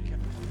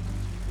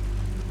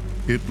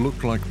 It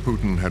looked like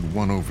Putin had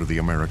won over the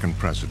American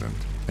president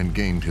and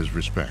gained his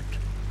respect.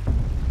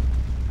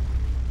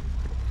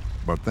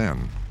 But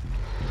then...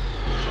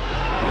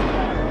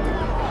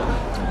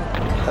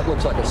 That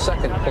looks like a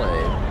second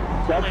plane.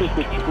 That just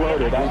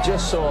exploded. We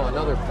just saw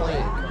another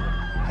plane.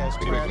 This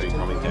is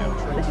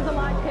a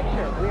live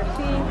picture. We are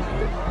seeing the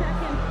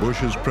second...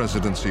 Bush's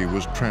presidency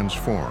was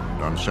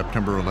transformed on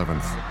September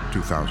 11th,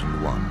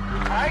 2001.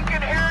 I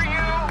can hear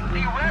you.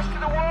 The rest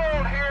of the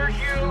world hears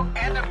you.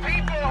 And the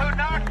people who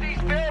knocked these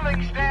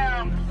buildings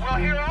down will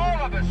hear all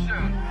of us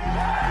soon.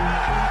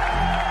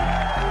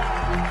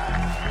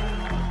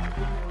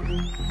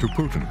 To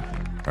Putin,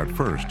 at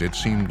first it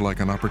seemed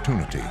like an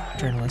opportunity.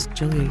 Journalist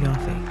Julia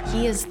Yoffe.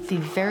 He is the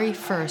very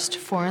first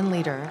foreign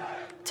leader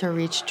to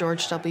reach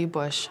George W.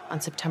 Bush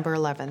on September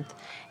 11th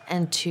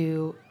and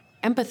to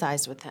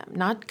empathize with him,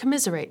 not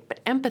commiserate,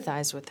 but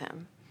empathize with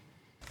him.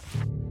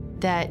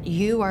 That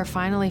you are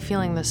finally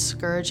feeling the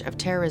scourge of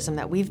terrorism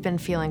that we've been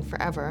feeling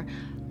forever.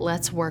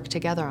 Let's work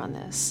together on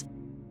this.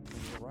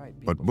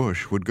 But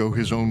Bush would go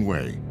his own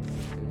way,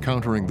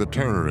 countering the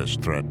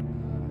terrorist threat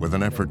with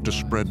an effort to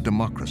spread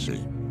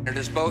democracy. It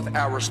is both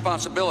our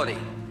responsibility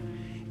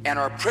and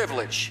our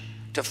privilege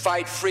to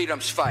fight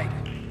freedom's fight.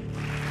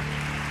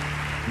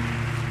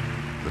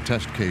 The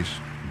test case,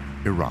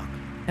 Iraq.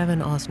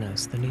 Evan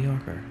Osnos, The New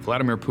Yorker.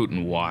 Vladimir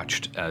Putin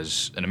watched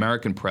as an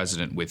American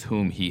president with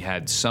whom he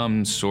had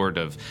some sort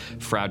of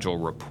fragile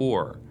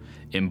rapport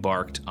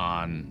embarked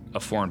on a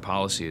foreign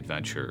policy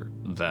adventure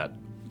that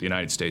the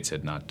United States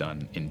had not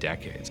done in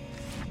decades.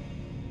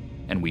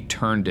 And we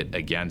turned it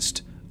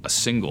against a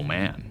single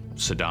man,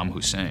 Saddam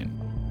Hussein.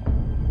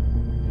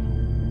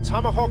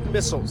 Tomahawk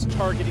missiles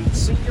targeting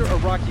senior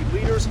Iraqi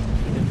leaders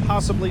and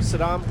possibly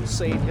Saddam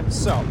Hussein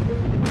himself.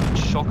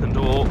 Shock and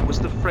awe was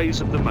the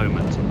phrase of the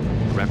moment.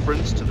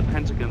 Reference to the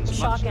Pentagon's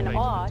shock and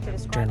awe.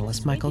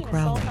 Journalist Michael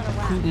Crowley.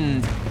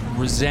 Putin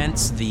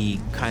resents the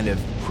kind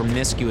of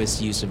promiscuous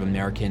use of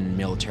American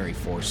military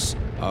force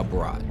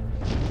abroad.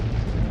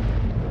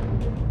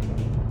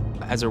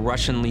 As a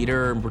Russian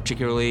leader, and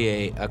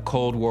particularly a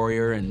Cold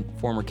Warrior and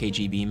former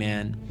KGB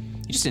man,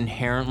 you just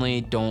inherently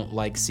don't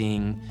like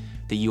seeing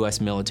the U.S.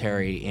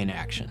 military in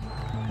action.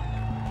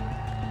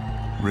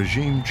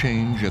 Regime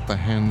change at the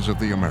hands of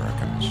the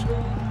Americans.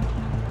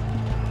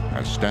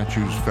 As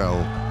statues fell,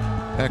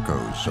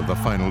 echoes of the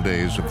final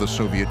days of the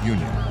Soviet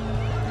Union.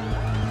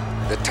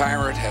 The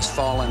tyrant has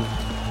fallen,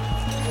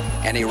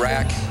 and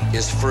Iraq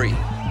is free.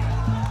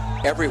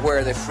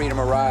 Everywhere that freedom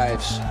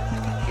arrives,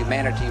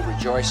 humanity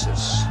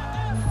rejoices.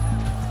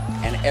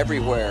 And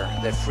everywhere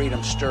that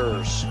freedom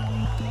stirs,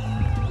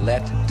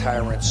 let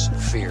tyrants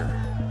fear.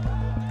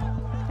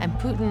 And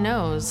Putin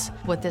knows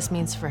what this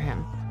means for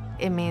him.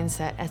 It means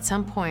that at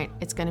some point,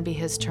 it's going to be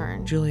his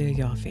turn. Julia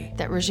Yoffe.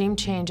 That regime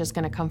change is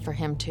going to come for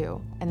him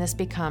too. And this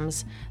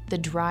becomes the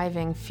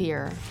driving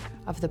fear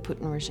of the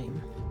Putin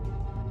regime.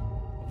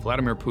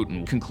 Vladimir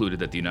Putin concluded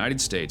that the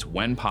United States,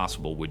 when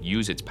possible, would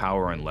use its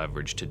power and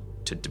leverage to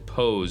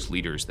depose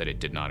leaders that it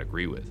did not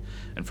agree with.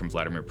 And from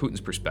Vladimir Putin's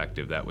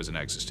perspective, that was an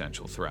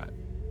existential threat.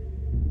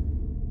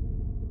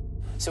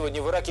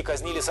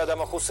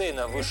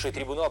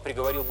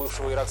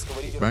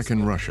 Back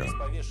in Russia,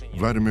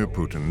 Vladimir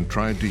Putin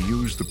tried to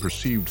use the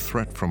perceived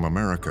threat from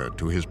America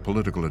to his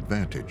political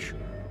advantage.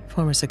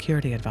 Former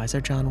security advisor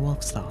John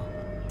Wolfsthal.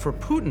 For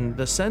Putin,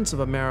 the sense of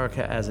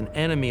America as an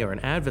enemy or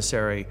an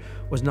adversary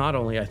was not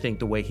only, I think,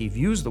 the way he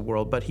views the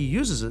world, but he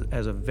uses it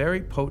as a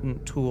very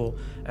potent tool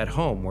at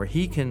home, where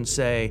he can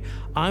say,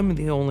 I'm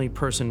the only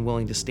person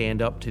willing to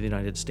stand up to the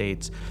United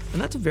States.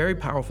 And that's a very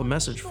powerful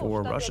message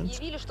for Russians.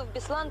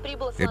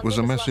 It was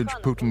a message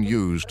Putin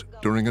used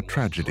during a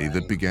tragedy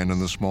that began in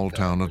the small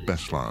town of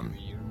Beslan.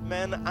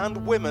 Men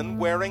and women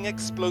wearing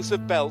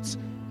explosive belts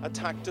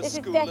attacked a school. This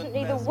is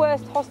definitely the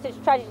worst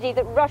hostage tragedy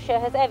that Russia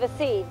has ever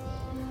seen.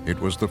 It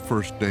was the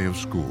first day of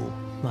school.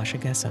 Masha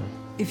Gessen.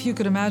 If you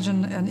could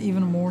imagine an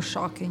even more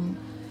shocking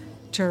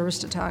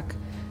terrorist attack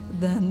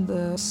than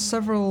the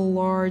several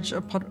large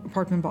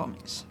apartment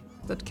bombings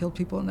that killed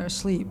people in their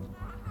sleep,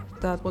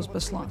 that was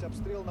Beslan.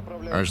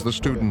 As the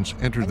students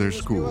entered their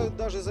school,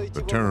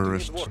 the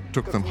terrorists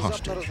took them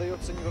hostage,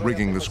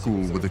 rigging the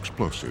school with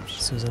explosives.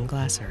 Susan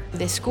Glasser.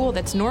 This school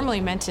that's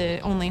normally meant to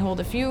only hold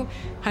a few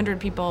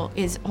hundred people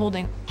is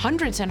holding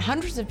hundreds and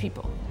hundreds of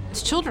people.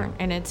 It's children,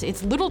 and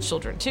it's little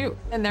children too,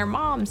 and their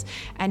moms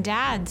and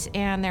dads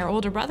and their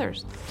older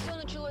brothers.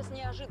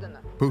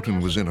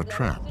 Putin was in a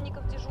trap.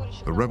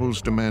 The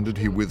rebels demanded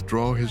he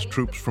withdraw his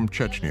troops from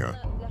Chechnya,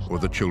 or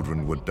the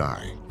children would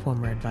die.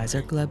 Former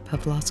advisor Gleb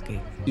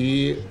Pavlovsky.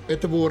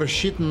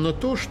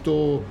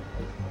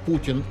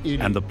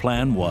 And the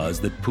plan was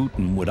that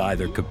Putin would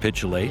either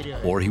capitulate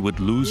or he would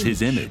lose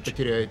his image,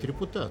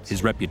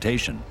 his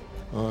reputation.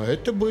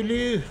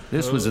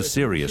 This was a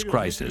serious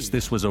crisis.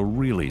 This was a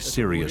really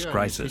serious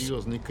crisis.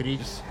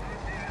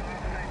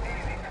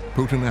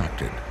 Putin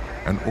acted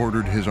and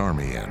ordered his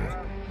army in.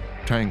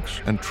 Tanks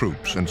and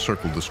troops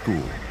encircled the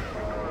school.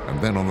 And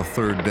then on the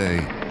third day,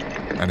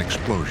 an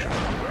explosion.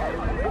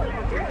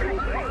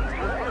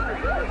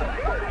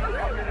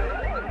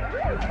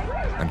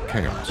 And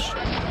chaos.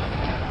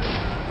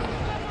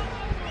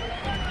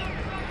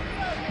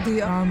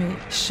 The army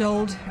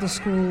shelled the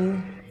school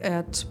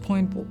at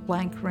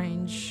point-blank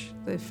range.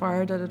 They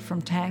fired at it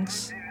from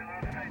tanks.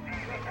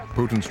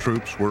 Putin's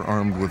troops were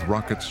armed with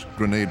rockets,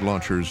 grenade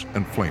launchers,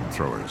 and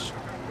flamethrowers.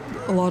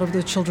 A lot of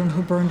the children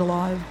who burned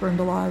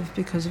alive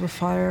because of a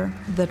fire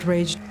that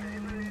raged.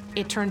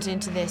 It turns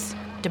into this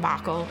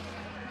debacle,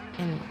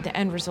 and the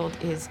end result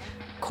is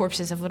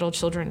corpses of little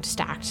children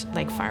stacked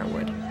like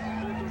firewood.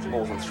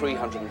 More than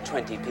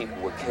 320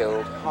 people were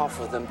killed, half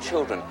of them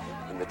children,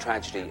 in the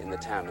tragedy in the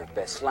town of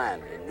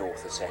Beslan in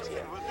North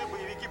Ossetia.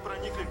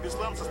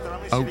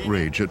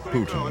 Outrage at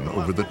Putin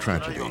over the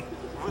tragedy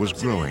was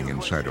growing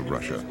inside of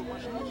Russia.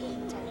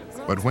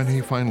 But when he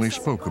finally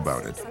spoke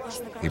about it,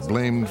 he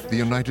blamed the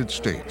United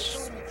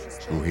States,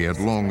 who he had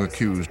long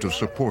accused of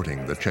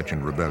supporting the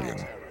Chechen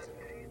rebellion.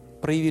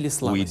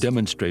 We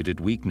demonstrated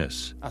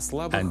weakness,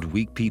 and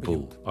weak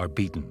people are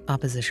beaten.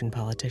 Opposition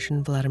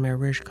politician Vladimir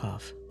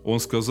Ryzhkov.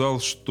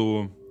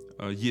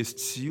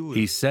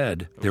 He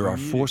said there are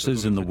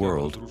forces in the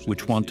world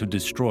which want to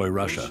destroy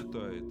Russia.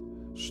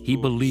 He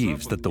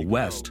believes that the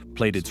West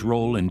played its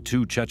role in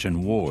 2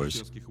 Chechen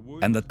wars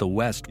and that the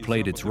West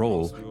played its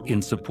role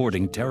in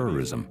supporting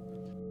terrorism.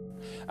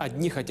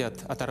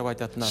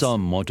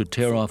 Some want to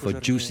tear off a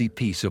juicy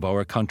piece of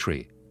our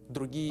country.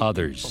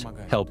 Others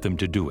help them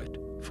to do it.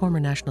 Former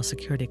National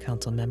Security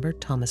Council member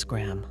Thomas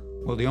Graham.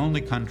 Well, the only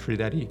country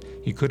that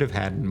he could have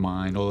had in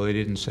mind, although he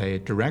didn't say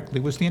it directly,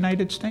 was the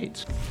United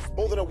States.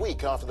 More than a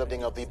week after the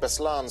beginning of the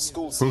Beslan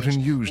school siege,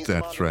 Putin used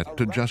that threat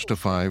to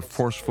justify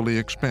forcefully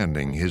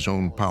expanding his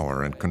own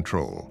power and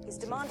control. He's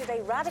demanded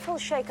a radical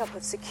shake-up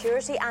of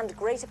security and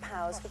greater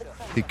powers for the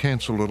Kremlin. He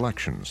canceled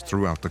elections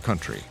throughout the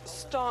country.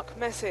 Stark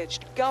message.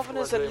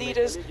 Governors and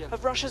leaders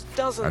of Russia's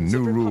dozens And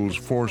new of rules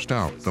forced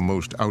out the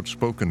most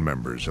outspoken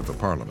members of the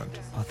parliament.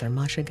 Author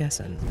Masha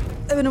Gessen.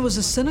 I mean, it was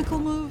a cynical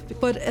move,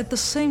 but at the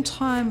same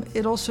time,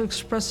 it also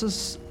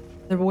expresses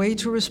the way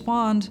to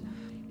respond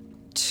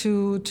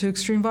to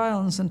extreme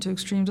violence and to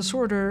extreme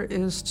disorder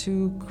is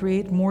to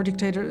create more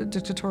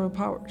dictatorial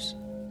powers.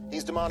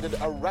 He's demanded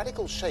a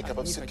radical shake-up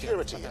of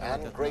security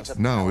and greater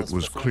Now powers it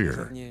was for the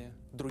clear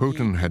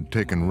Putin had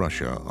taken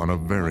Russia on a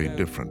very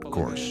different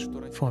course.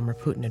 Former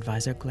Putin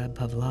advisor Gleb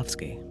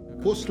Pavlovsky.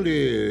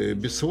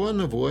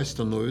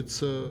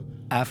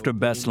 After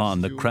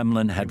Beslan, the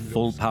Kremlin had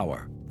full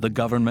power. The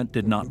government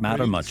did not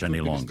matter much any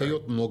longer.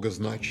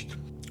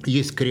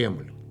 This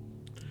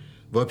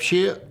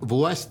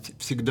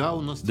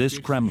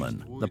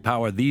Kremlin, the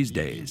power these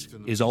days,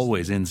 is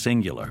always in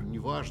singular.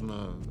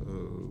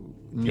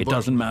 It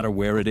doesn't matter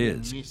where it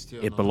is.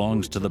 It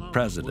belongs to the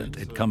president.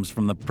 It comes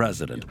from the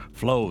president,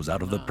 flows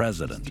out of the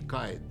president.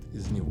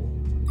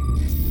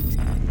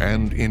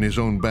 And in his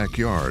own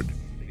backyard,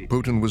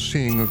 Putin was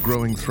seeing a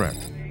growing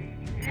threat.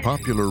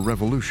 Popular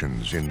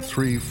revolutions in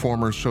 3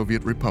 former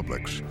Soviet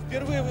republics,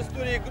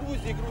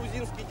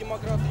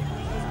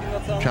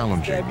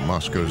 challenging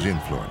Moscow's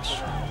influence.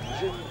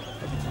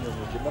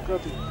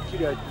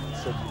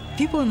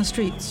 People in the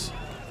streets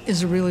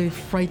is a really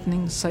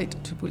frightening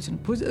sight to Putin.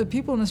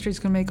 People in the streets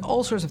can make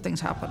all sorts of things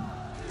happen.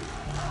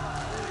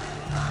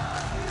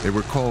 They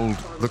were called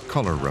the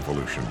color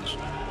revolutions.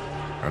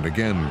 And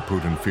again,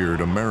 Putin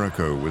feared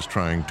America was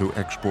trying to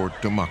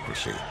export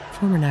democracy.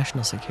 Former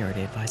National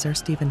Security Advisor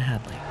Stephen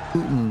Hadley.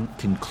 Putin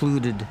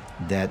concluded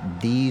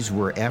that these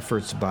were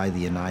efforts by the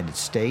United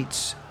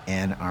States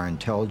and our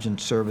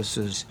intelligence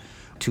services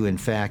to, in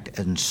fact,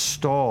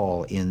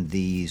 install in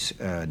these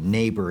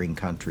neighboring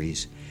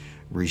countries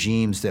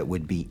regimes that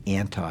would be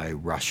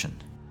anti-Russian.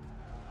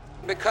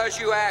 Because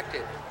you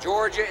acted,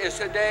 Georgia is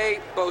today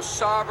both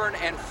sovereign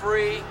and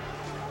free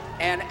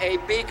and a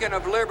beacon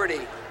of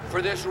liberty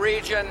for this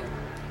region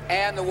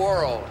and the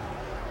world.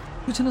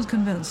 Putin is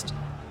convinced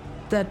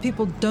that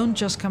people don't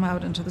just come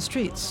out into the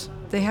streets.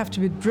 They have to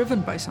be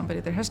driven by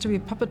somebody. There has to be a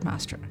puppet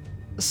master.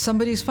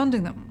 Somebody's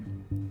funding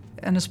them,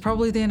 and it's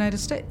probably the United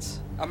States.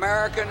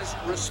 Americans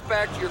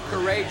respect your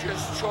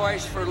courageous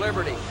choice for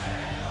liberty.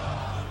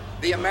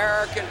 The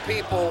American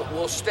people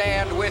will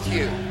stand with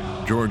you.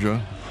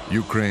 Georgia,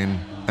 Ukraine,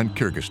 and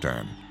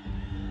Kyrgyzstan.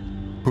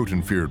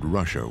 Putin feared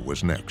Russia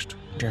was next.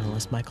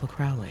 Journalist Michael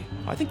Crowley.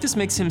 I think this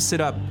makes him sit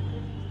up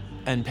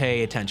and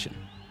pay attention.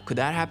 Could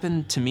that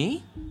happen to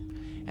me?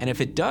 And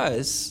if it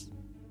does,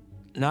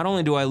 not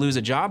only do I lose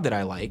a job that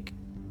I like,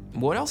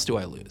 what else do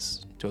I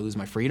lose? Do I lose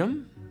my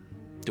freedom?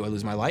 Do I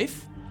lose my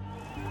life?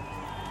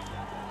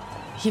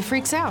 He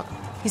freaks out.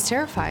 He's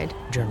terrified.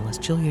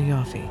 Journalist Julia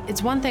Yoffe.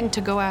 It's one thing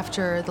to go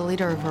after the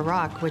leader of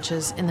Iraq, which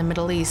is in the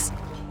Middle East,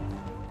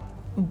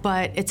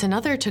 but it's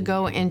another to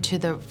go into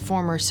the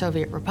former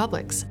Soviet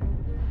republics.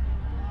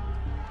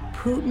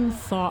 Putin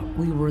thought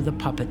we were the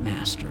puppet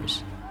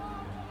masters.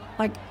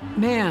 Like,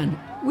 man,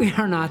 we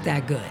are not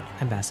that good.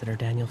 Ambassador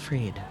Daniel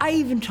Fried. I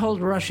even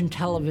told Russian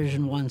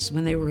television once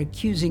when they were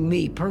accusing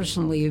me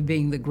personally of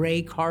being the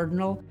gray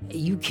cardinal, are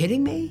you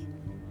kidding me?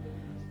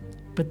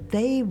 But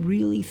they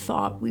really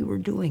thought we were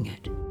doing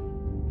it.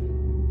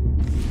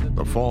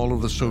 The fall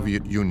of the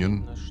Soviet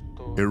Union,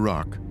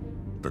 Iraq,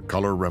 the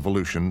color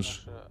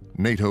revolutions,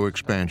 NATO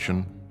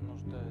expansion,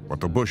 what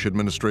the Bush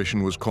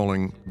administration was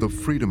calling the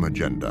freedom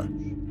agenda.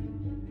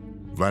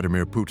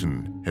 Vladimir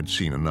Putin had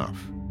seen enough.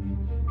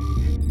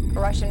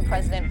 Russian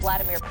President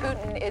Vladimir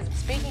Putin is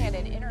speaking at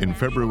an international... In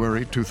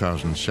February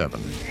 2007,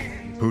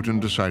 Putin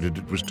decided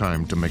it was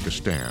time to make a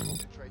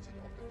stand.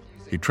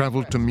 He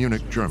traveled to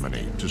Munich,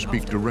 Germany, to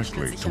speak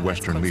directly to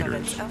Western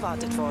leaders.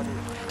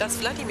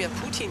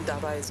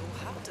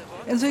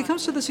 And so he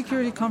comes to the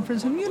security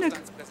conference in Munich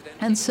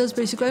and says,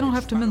 basically, I don't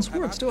have to mince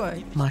words, do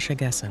I? Masha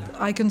Gessen.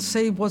 I can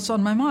say what's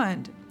on my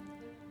mind.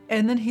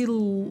 And then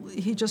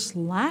he just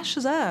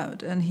lashes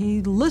out and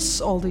he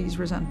lists all these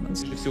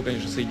resentments.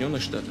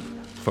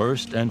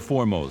 First and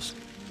foremost,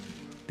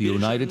 the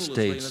United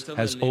States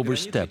has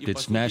overstepped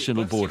its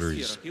national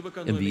borders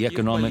in the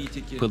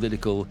economic,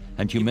 political,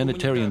 and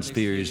humanitarian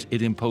spheres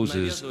it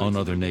imposes on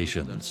other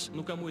nations.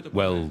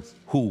 Well,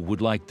 who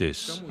would like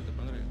this?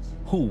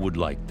 Who would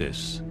like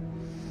this?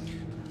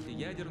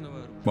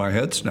 My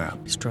head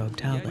snapped. Strobe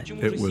Talbot.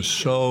 It was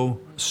so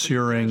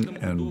searing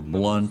and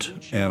blunt,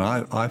 and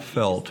I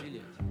felt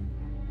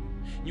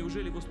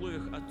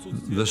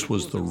this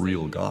was the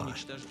real guy.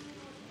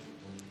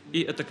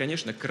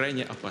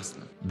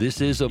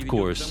 This is, of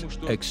course,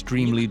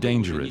 extremely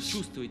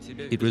dangerous.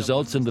 It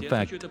results in the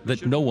fact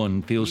that no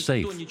one feels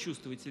safe.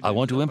 I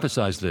want to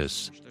emphasize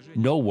this.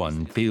 No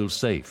one feels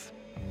safe.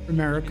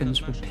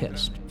 Americans were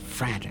pissed,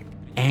 frantic,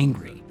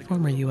 angry.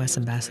 Former U.S.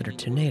 Ambassador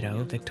to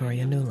NATO,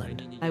 Victoria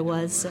Nuland. I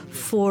was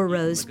 4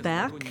 rows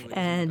back,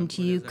 and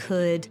you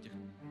could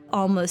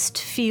almost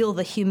feel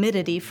the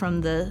humidity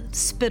from the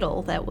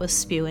spittle that was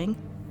spewing.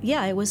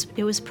 Yeah, it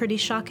was pretty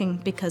shocking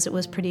because it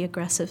was pretty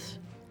aggressive.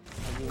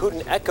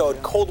 Putin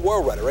echoed Cold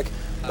War rhetoric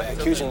by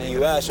accusing the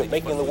U.S. of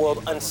making the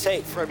world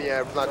unsafe.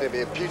 Premier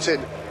Vladimir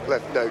Putin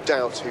left no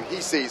doubt who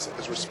he sees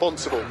as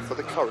responsible for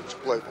the current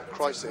global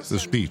crisis. The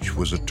speech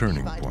was a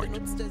turning point.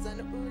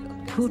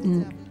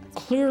 Putin,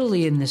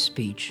 clearly in this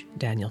speech,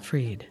 Daniel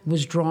Fried,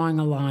 was drawing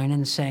a line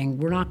and saying,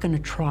 we're not going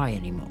to try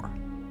anymore.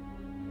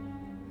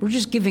 We're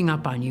just giving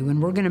up on you,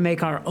 and we're going to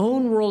make our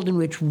own world in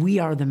which we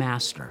are the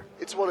master.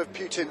 It's one of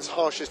Putin's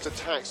harshest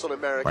attacks on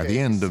America. By the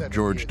end of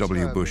George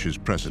W. Bush's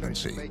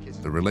presidency,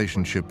 the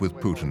relationship with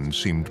Putin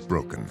seemed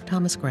broken.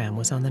 Thomas Graham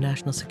was on the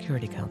National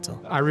Security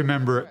Council. I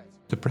remember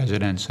the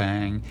president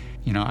saying,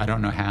 I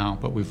don't know how,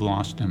 but we've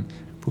lost him.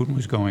 Putin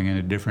was going in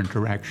a different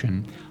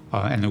direction,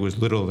 and there was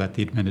little that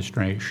the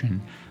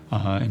administration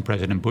in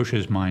President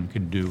Bush's mind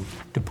could do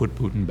to put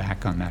Putin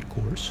back on that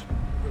course.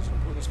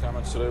 President Putin's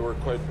comments today were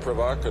quite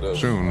provocative.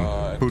 Soon,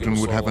 Putin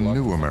would have a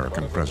new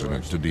American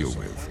president to deal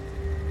with.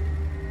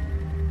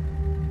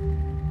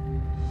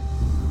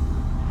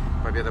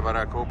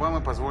 Mr.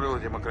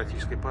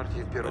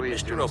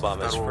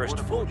 Obama's first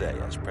full day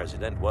as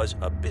president was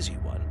a busy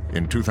one.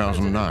 In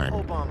 2009,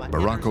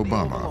 Barack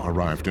Obama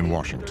arrived in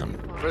Washington.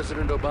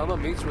 President Obama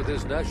meets with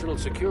his national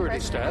security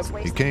staff.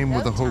 He came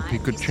with the hope he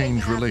could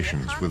change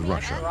relations with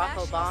Russia. Barack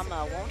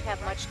Obama won't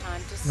have much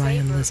time to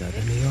Ryan Lizza,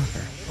 The New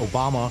Yorker.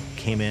 Obama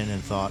came in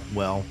and thought,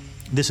 well,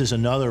 this is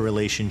another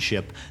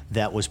relationship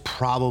that was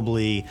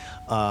probably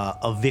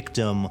a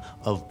victim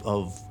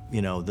of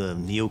the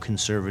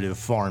neoconservative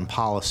foreign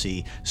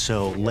policy,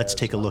 so let's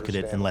take a look at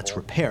it and let's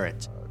repair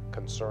it.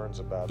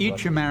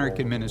 Each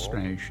American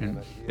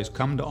administration has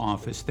come to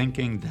office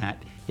thinking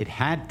that it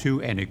had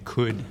to and it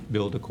could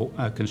build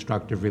a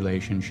constructive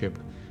relationship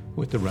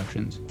with the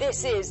Russians.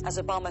 This is, as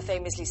Obama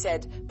famously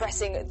said,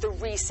 pressing the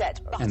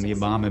reset button. And the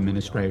Obama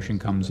administration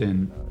comes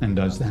in and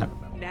does that.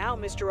 Now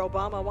Mr.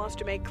 Obama wants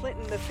to make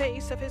Clinton the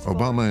face of his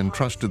Obama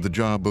entrusted the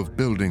job of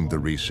building the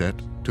reset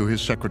to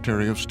his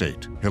Secretary of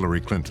State, Hillary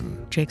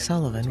Clinton. Jake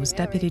Sullivan was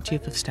Deputy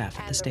Chief of Staff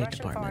at the State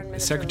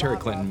Department. Secretary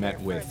Clinton met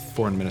with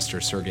Foreign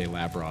Minister Sergei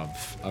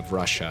Lavrov of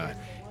Russia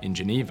in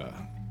Geneva.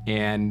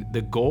 And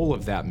the goal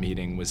of that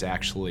meeting was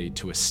actually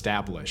to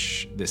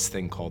establish this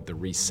thing called the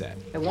reset.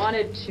 I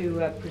wanted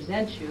to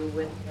present you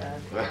with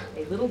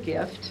a little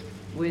gift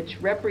which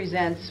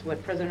represents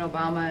what President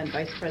Obama and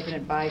Vice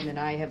President Biden and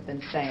I have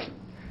been saying.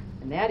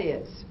 And that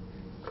is,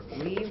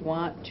 we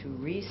want to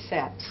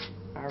reset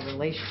our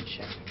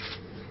relationship.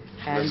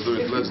 And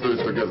let's do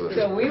it together.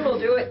 So we will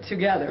do it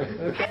together,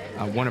 okay?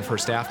 One of her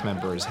staff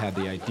members had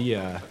the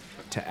idea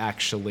to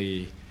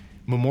actually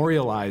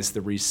memorialize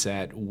the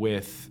reset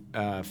with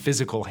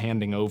physical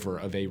handing over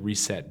of a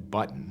reset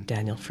button.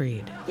 Daniel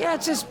Fried. Yeah,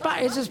 it's this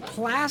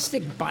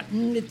plastic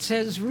button. It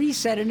says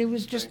reset, and it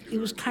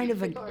was kind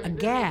of a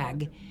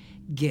gag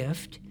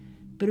gift,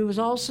 but it was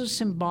also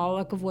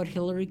symbolic of what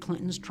Hillary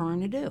Clinton's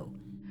trying to do.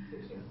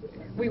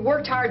 We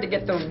worked hard to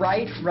get the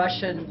right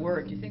Russian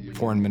word. Do you think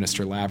Foreign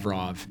Minister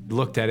Lavrov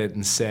looked at it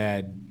and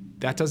said,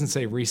 that doesn't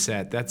say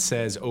reset, that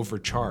says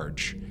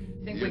overcharge.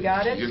 Think we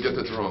got it? You get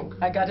it wrong.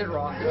 I got it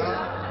wrong.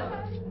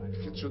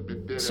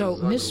 So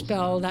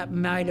misspelled, that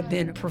might have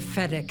been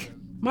prophetic.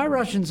 My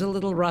Russian's a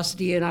little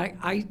rusty, and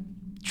I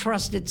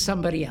trusted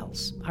somebody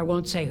else. I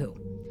won't say who.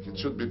 It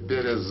should be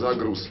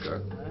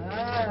перезагрузка.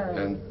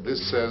 And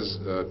this says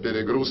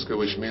перегрузка,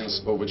 which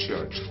means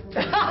overcharged.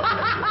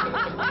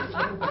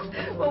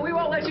 Well, we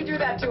won't let you do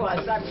that to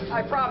us,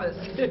 I promise.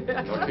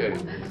 Okay,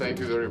 thank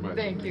you very much.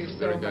 Thank you so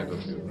very much. Kind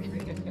of you.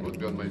 Would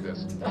be on my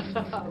desk.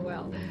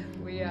 Well,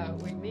 we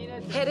mean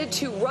it. Headed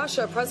to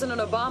Russia,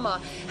 President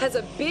Obama has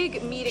a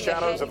big meeting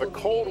Shadows ahead. of the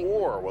Cold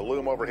War will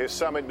loom over his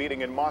summit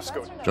meeting in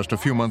Moscow. Just a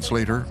few months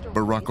later,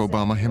 Barack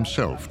Obama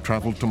himself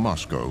traveled to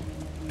Moscow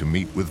to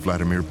meet with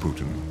Vladimir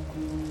Putin.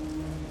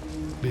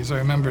 I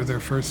remember their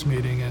first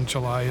meeting in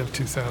July of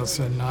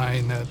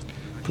 2009 at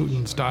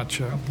Putin's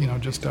dacha,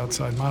 just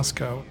outside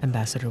Moscow.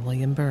 Ambassador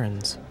William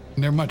Burns.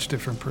 And they're much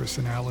different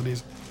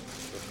personalities.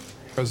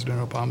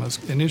 President Obama's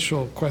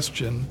initial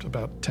question,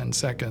 about 10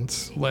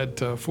 seconds, led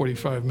to a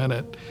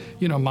 45-minute,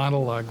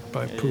 monologue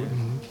by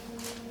Putin.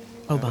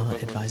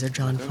 Obama advisor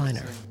John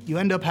Feiner. You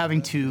end up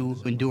having to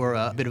endure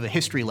a bit of a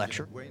history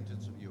lecture,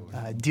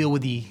 deal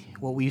with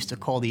what we used to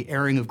call the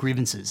airing of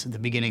grievances at the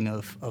beginning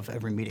of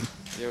every meeting.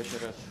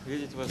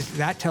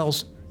 That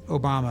tells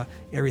Obama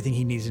everything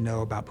he needs to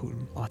know about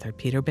Putin. Author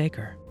Peter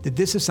Baker. That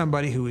this is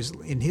somebody who is,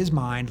 in his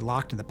mind,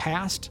 locked in the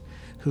past,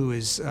 who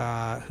is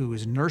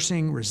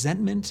nursing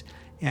resentment,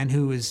 and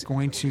who is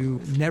going to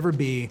never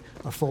be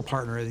a full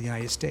partner of the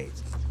United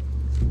States.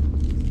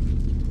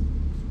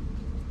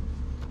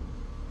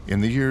 In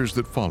the years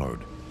that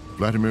followed,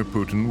 Vladimir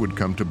Putin would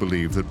come to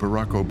believe that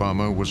Barack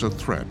Obama was a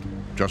threat,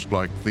 just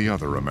like the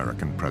other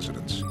American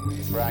presidents.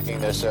 Tracking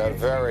this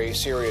very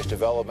serious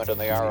development in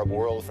the Arab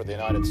world for the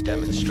United States.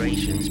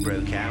 Demonstrations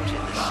broke out in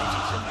the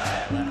cities of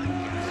Bela.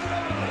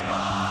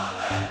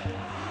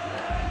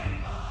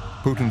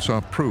 Putin saw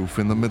proof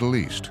in the Middle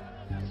East,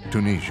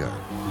 Tunisia,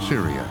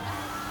 Syria,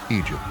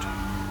 Egypt,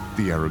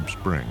 the Arab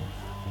Spring.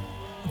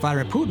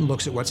 Vladimir Putin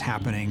looks at what's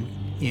happening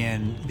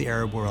in the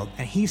Arab world,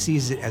 and he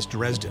sees it as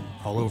Dresden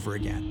all over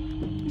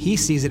again. He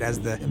sees it as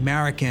the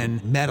American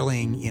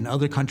meddling in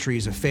other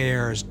countries'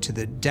 affairs to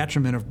the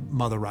detriment of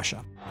Mother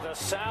Russia. The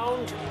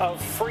sound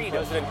of freedom.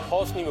 President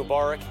Hosni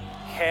Mubarak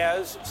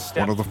has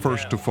stepped One of the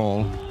first to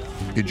fall,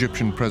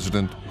 Egyptian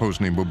President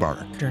Hosni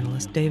Mubarak.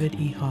 Journalist David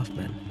E.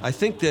 Hoffman. I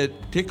think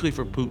that, particularly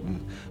for Putin,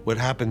 what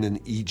happened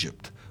in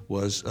Egypt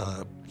was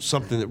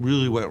something that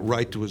really went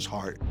right to his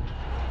heart.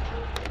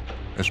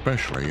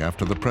 Especially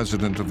after the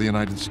President of the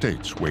United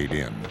States weighed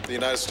in. The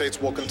United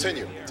States will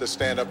continue to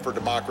stand up for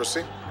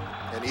democracy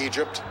in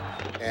Egypt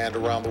and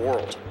around the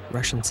world.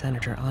 Russian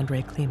Senator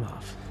Andrei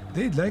Klimov.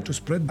 They'd like to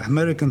spread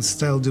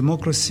American-style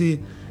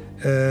democracy,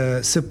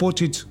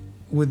 supported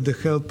with the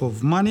help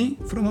of money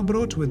from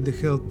abroad, with the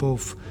help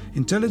of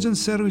intelligence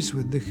service,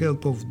 with the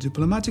help of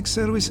diplomatic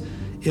service,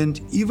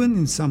 and even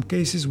in some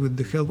cases with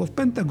the help of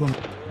Pentagon.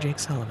 Jake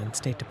Sullivan,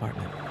 State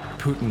Department.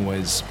 Putin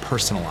was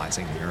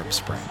personalizing the Arab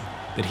Spring,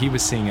 that he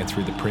was seeing it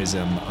through the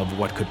prism of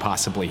what could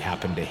possibly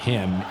happen to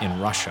him in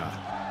Russia.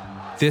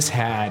 This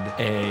had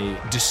a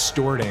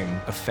distorting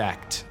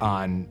effect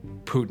on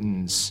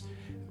Putin's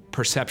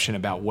perception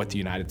about what the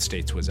United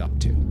States was up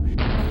to.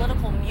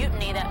 Political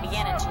mutiny that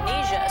began in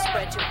Tunisia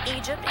spread to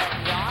Egypt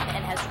and beyond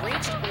and has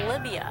reached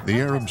Libya. The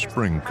Arab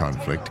Spring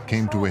conflict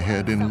came to a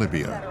head in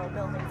Libya.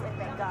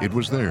 It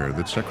was there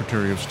that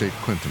Secretary of State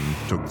Clinton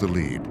took the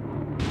lead.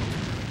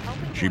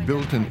 She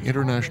built an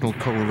international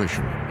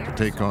coalition to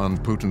take on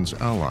Putin's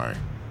ally,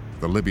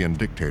 the Libyan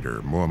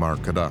dictator Muammar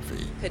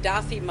Gaddafi.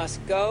 Gaddafi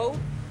must go,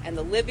 and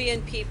the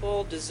Libyan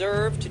people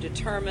deserve to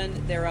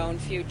determine their own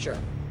future.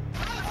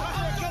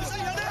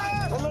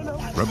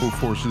 Rebel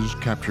forces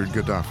captured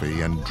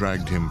Gaddafi and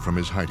dragged him from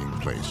his hiding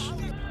place.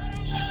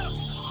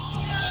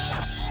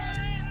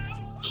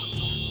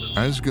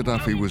 As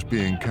Gaddafi was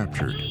being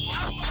captured,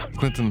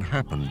 Clinton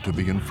happened to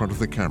be in front of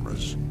the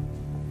cameras.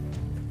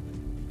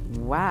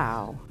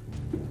 Wow.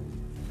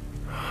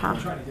 Huh.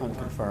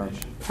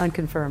 Unconfirmed.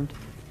 Unconfirmed.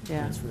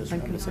 Yeah.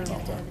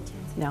 Unconfirmed.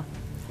 No.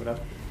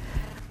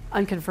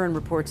 Unconfirmed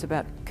reports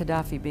about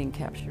Gaddafi being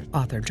captured.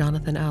 Author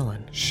Jonathan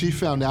Allen. She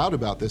found out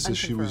about this as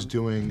she was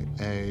doing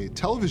a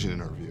television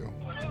interview.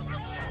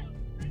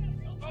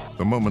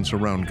 The moments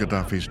around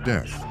Gaddafi's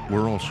death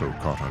were also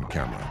caught on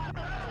camera.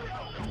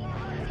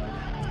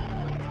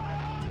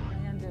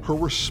 Her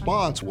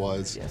response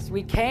was, Yes,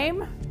 we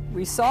came,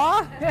 we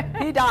saw,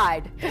 he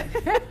died.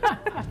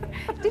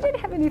 Did it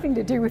have anything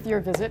to do with your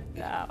visit?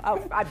 No,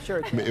 I'm sure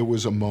it did. It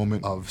was a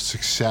moment of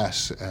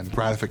success and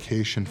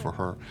gratification for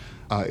her.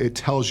 It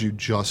tells you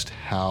just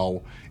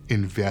how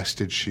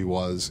invested she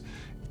was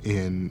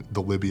in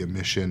the Libya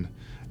mission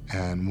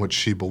and what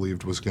she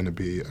believed was going to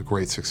be a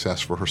great success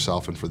for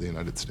herself and for the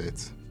United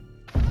States.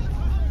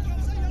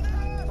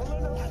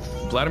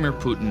 Vladimir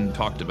Putin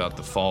talked about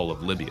the fall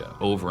of Libya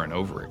over and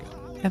over again.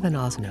 Evan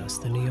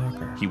Osnos, The New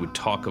Yorker. He would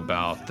talk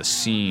about the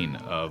scene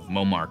of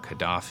Muammar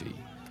Gaddafi,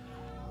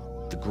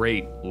 the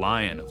great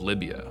lion of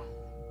Libya,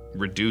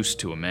 reduced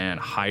to a man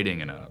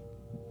hiding in a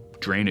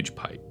drainage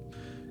pipe,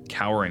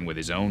 cowering with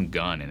his own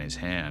gun in his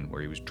hand,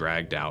 where he was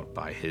dragged out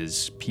by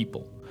his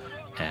people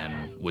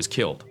and was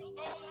killed.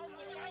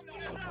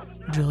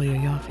 Julia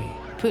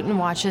Yaffe. Putin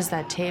watches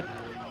that tape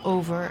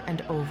over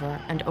and over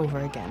and over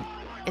again.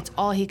 It's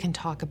all he can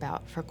talk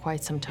about for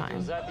quite some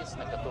time.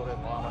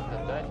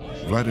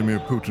 Vladimir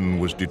Putin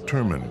was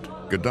determined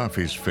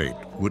Gaddafi's fate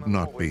would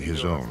not be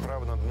his own.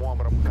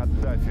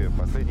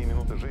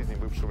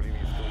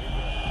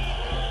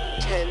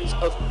 Tens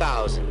of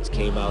thousands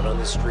came out on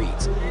the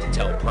streets to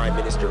tell Prime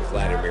Minister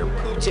Vladimir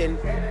Putin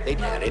they'd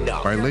had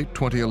enough. By late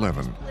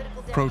 2011,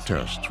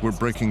 protests were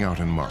breaking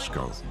out in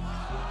Moscow,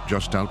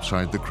 just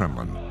outside the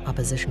Kremlin.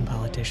 Opposition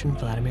politician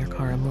Vladimir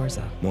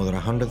Kara-Murza. More than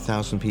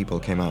 100,000 people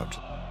came out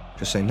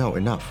to say, no,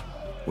 enough.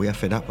 We are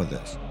fed up with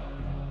this.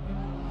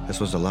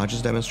 This was the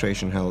largest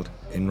demonstration held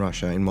in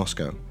Russia, in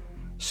Moscow,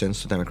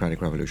 since the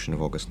Democratic Revolution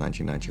of August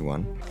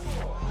 1991.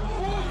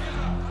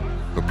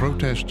 The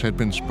protests had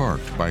been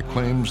sparked by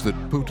claims that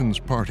Putin's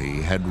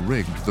party had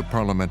rigged the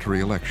parliamentary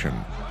election.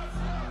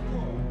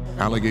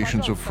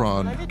 Allegations of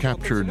fraud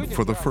captured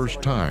for the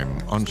first time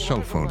on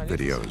cell phone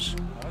videos.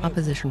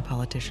 Opposition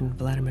politician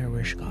Vladimir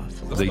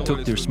Ryzhkov. They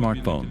took their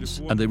smartphones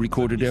and they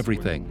recorded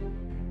everything.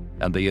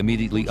 And they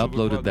immediately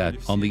uploaded that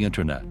on the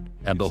internet,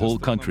 and the whole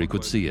country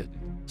could see it.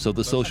 So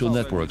the social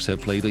networks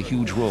have played a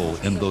huge role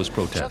in those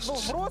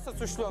protests.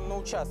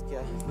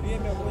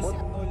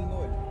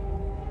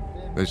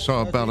 They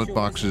saw ballot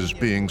boxes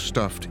being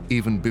stuffed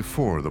even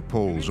before the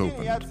polls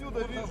opened.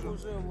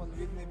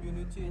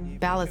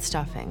 Ballot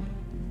stuffing.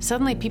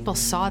 Suddenly people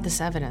saw this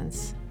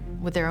evidence.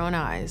 with their own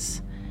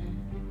eyes,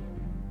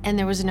 and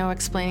there was no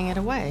explaining it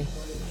away.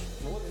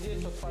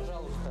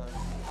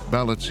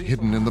 Ballots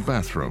hidden in the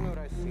bathroom.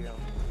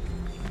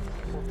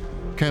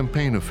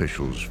 Campaign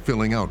officials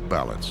filling out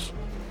ballots.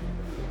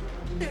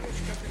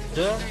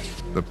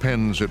 The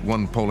pens at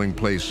one polling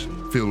place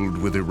filled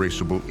with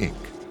erasable ink.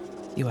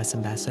 U.S.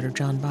 Ambassador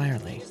John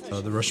Byerly.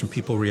 The Russian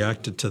people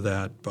reacted to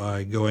that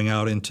by going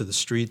out into the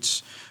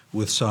streets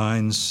with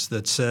signs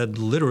that said,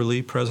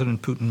 literally,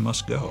 President Putin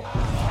must go.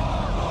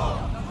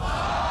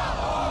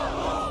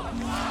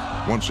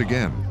 Once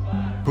again,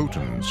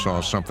 Putin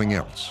saw something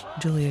else.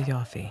 Julia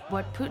Yoffe.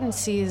 What Putin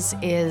sees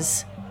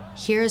is,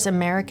 here's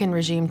American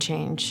regime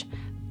change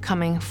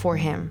coming for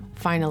him,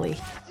 finally.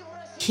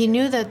 He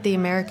knew that the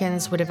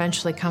Americans would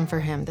eventually come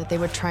for him, that they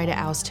would try to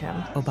oust him.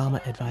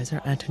 Obama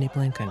advisor Antony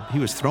Blinken. He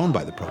was thrown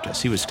by the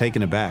protests. He was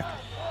taken aback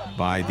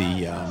by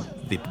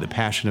the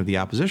passion of the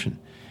opposition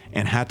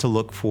and had to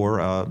look for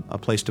a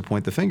place to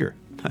point the finger.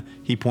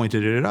 He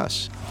pointed it at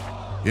us.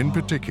 In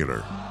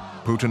particular,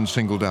 Putin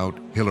singled out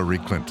Hillary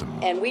Clinton.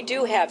 And we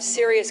do have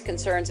serious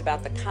concerns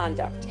about the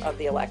conduct of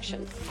the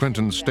election.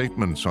 Clinton's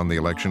statements on the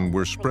election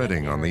were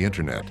spreading on the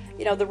internet.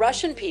 You know, the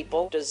Russian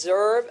people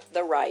deserve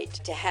the right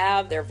to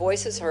have their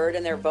voices heard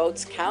and their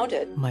votes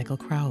counted. Michael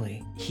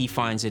Crowley. He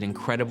finds it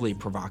incredibly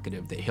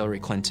provocative that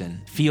Hillary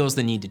Clinton feels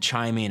the need to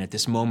chime in at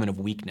this moment of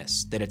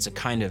weakness, that it's a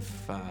kind of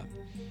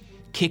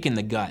kick in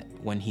the gut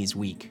when he's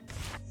weak,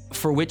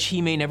 for which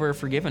he may never have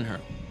forgiven her.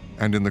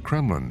 And in the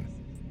Kremlin,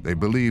 they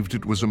believed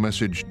it was a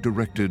message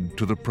directed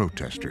to the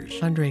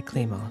protesters. Andrei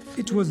Klimov.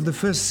 It was the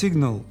first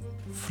signal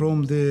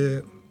from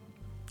the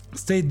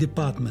State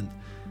Department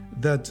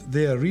that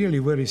they are really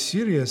very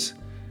serious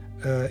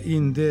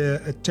in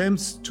their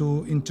attempts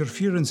to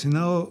interference in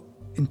our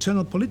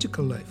internal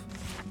political life.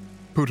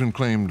 Putin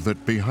claimed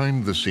that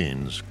behind the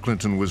scenes,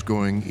 Clinton was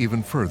going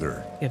even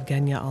further.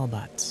 Evgenia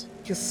Albats.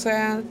 He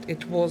said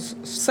it was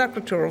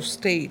Secretary of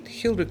State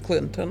Hillary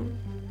Clinton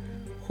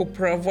who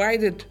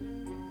provided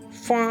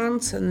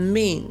funds and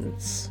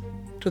means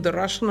to the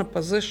Russian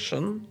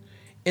opposition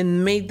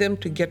and made them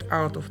to get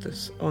out of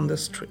this on the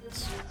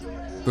streets.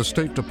 The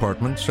State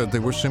Department said they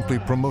were simply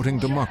promoting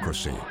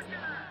democracy,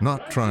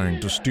 not trying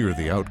to steer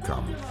the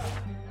outcome.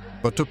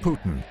 But to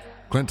Putin,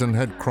 Clinton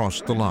had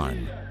crossed the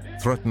line,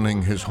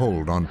 threatening his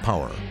hold on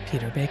power.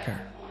 Peter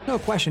Baker. No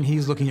question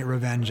he's looking at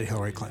revenge at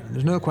Hillary Clinton.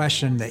 There's no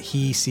question that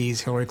he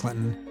sees Hillary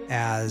Clinton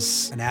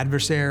as an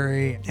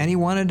adversary, and he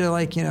wanted to,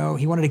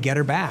 he wanted to get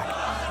her back.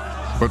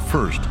 But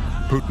first,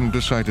 Putin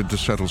decided to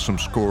settle some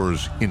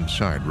scores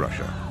inside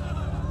Russia.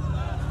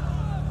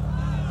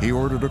 He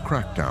ordered a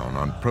crackdown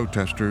on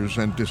protesters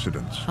and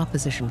dissidents.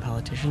 Opposition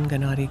politician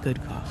Gennady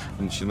Gudkov.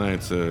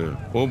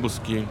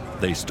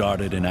 They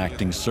started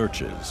enacting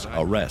searches,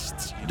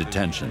 arrests,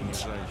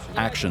 detentions,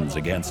 actions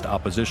against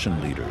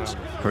opposition leaders,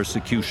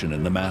 persecution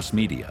in the mass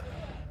media.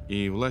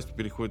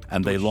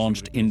 And they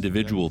launched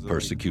individual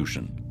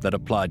persecution that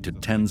applied to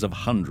tens of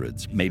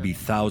hundreds, maybe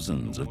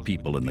thousands of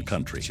people in the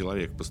country.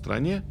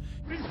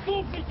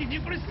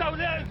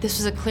 This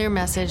was a clear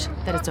message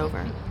that it's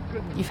over.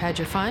 You've had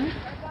your fun.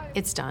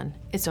 It's done.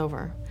 It's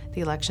over.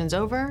 The election's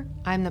over.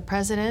 I'm the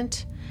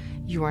president.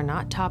 You are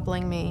not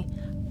toppling me.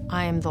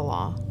 I am the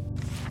law.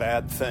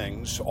 Bad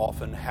things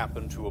often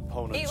happen to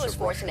opponents. He was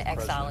forced into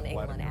exile in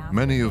England.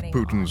 Many of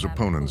Putin's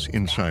opponents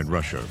inside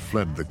Russia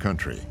fled the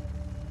country.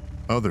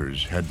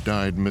 Others had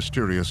died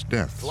mysterious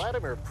deaths.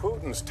 Vladimir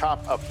Putin's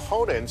top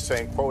opponent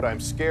saying, quote, "I'm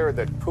scared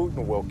that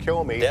Putin will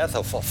kill me." Death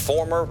of a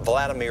former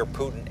Vladimir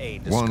Putin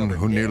aide. One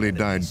who nearly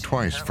died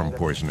twice from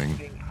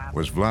poisoning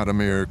was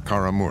Vladimir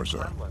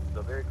Karamurza.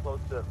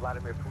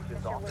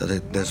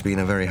 There's been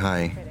a very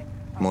high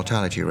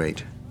mortality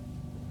rate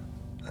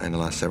in the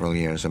last several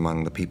years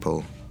among the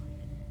people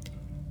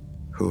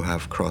who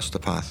have crossed the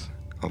path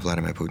of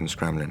Vladimir Putin's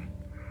Kremlin.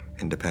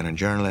 Independent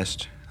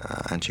journalists,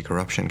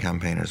 anti-corruption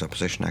campaigners,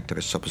 opposition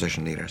activists,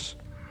 opposition leaders.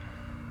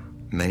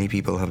 Many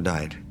people have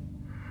died.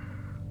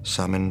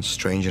 Some in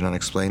strange and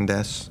unexplained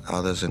deaths,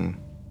 others in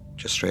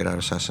just straight-out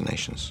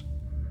assassinations.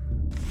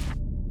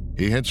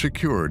 He had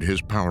secured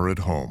his power at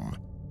home,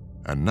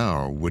 and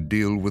now would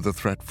deal with the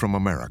threat from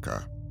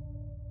America.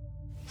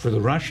 For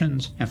the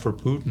Russians and for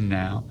Putin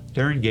now,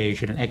 they're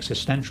engaged in an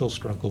existential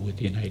struggle with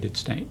the United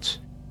States.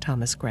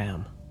 Thomas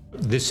Graham.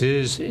 This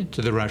is,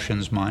 to the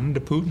Russians' mind,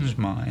 to Putin's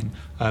mind,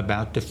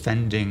 about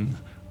defending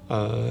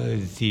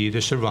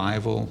the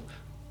survival,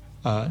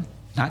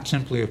 not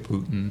simply of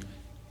Putin,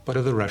 but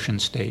of the Russian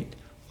state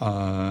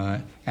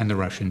and the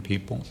Russian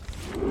people.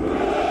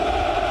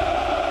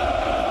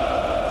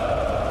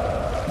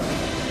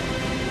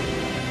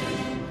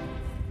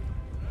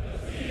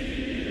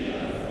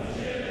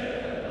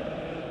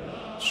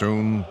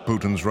 Soon,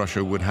 Putin's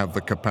Russia would have the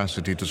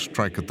capacity to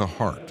strike at the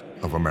heart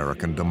of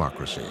American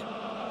democracy.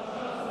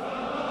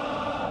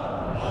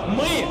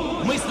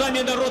 Мы с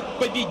вами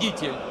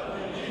народ-победитель.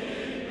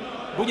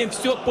 Будем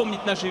все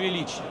помнить наше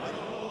величие.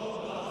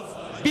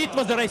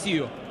 Битва за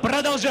Россию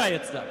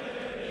продолжается.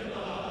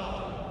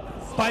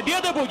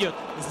 Победа будет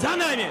за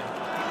нами.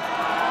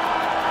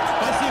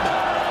 Спасибо.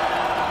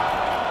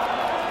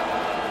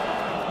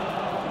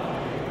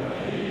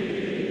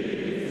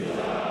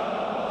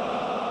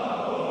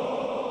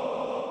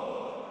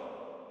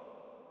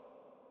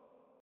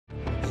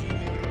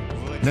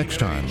 Next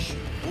time,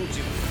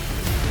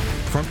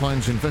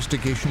 Frontline's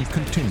investigation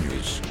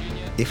continues.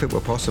 If it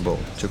were possible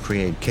to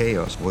create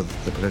chaos with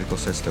the political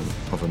system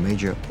of a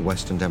major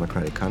Western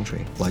democratic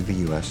country like the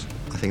US,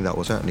 I think that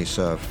will certainly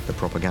serve the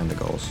propaganda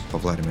goals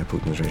of Vladimir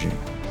Putin's regime.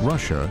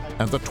 Russia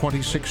and the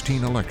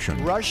 2016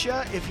 election.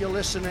 Russia, if you're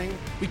listening.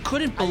 We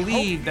couldn't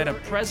believe that a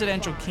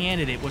presidential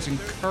candidate was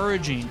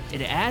encouraging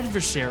an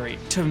adversary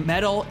to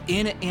meddle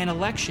in an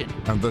election.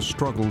 And the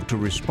struggle to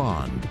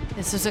respond.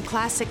 This was a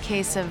classic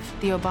case of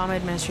the Obama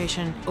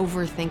administration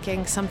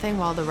overthinking something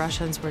while the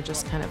Russians were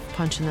just kind of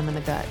punching them in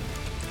the gut.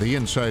 The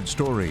inside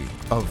story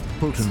of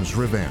Putin's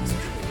revenge.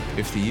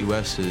 If the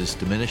U.S. is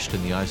diminished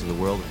in the eyes of the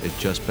world, it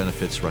just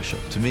benefits Russia.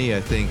 To me,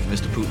 I think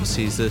Mr. Putin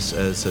sees this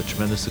as a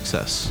tremendous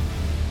success.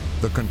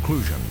 The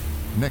conclusion,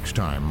 next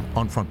time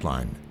on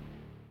Frontline.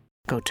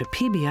 Go to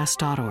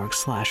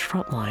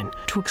pbs.org/frontline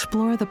to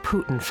explore the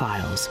Putin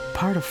Files,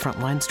 part of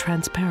Frontline's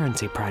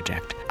Transparency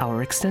Project.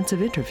 Our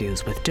extensive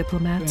interviews with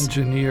diplomats,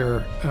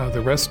 engineer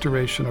the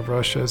restoration of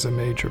Russia as a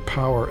major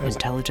power,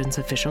 intelligence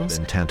officials,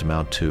 and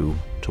tantamount to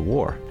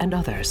war, and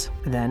others.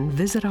 Then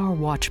visit our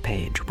watch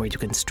page where you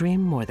can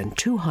stream more than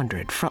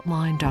 200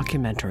 Frontline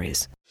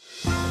documentaries.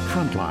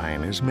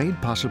 Frontline is made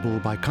possible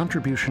by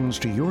contributions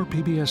to your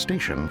PBS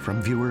station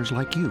from viewers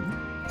like you.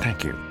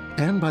 Thank you.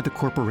 And by the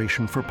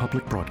Corporation for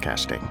Public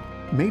Broadcasting.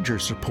 Major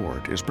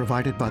support is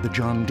provided by the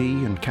John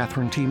D. and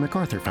Catherine T.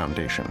 MacArthur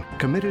Foundation,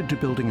 committed to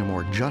building a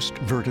more just,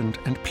 verdant,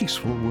 and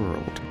peaceful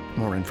world.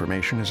 More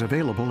information is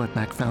available at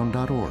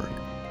macfound.org.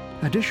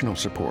 Additional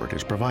support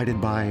is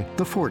provided by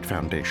the Ford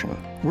Foundation,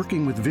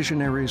 working with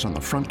visionaries on the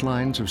front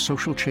lines of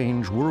social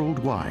change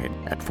worldwide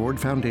at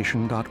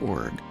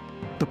fordfoundation.org.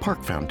 The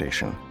Park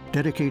Foundation,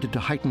 dedicated to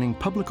heightening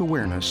public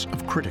awareness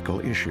of critical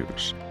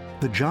issues.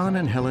 The John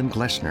and Helen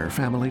Glessner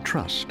Family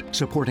Trust,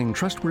 supporting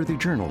trustworthy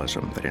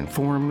journalism that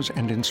informs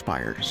and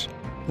inspires.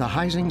 The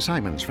Heising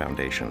Simons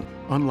Foundation,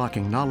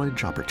 unlocking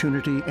knowledge,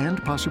 opportunity,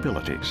 and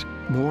possibilities.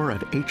 More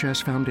at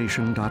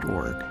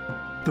hsfoundation.org.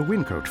 The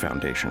Wincote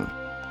Foundation,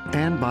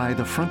 and by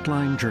the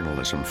Frontline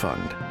Journalism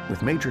Fund,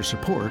 with major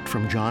support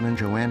from John and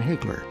Joanne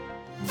Hagler.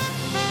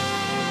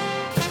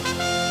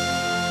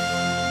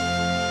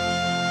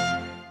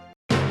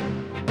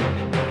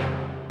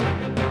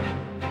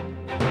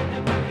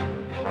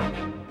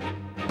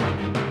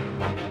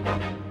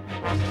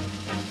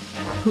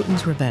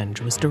 Putin's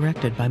Revenge was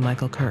directed by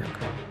Michael Kirk,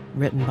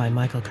 written by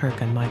Michael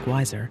Kirk and Mike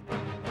Weiser,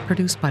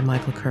 produced by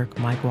Michael Kirk,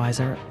 Mike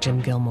Weiser, Jim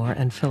Gilmore,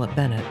 and Philip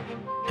Bennett,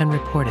 and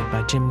reported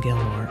by Jim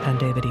Gilmore and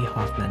David E.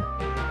 Hoffman.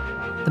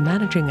 The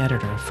managing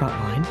editor of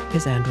Frontline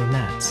is Andrew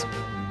Matz.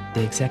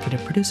 The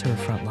executive producer of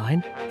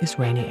Frontline is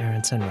Rainey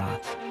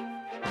Aronson-Roth.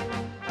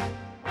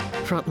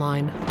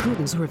 Frontline,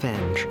 Putin's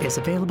Revenge is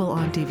available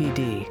on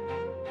DVD.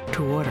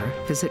 To order,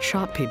 visit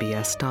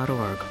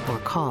shoppbs.org or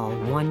call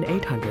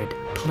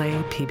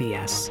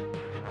 1-800-PLAY-PBS.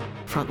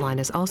 Frontline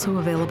is also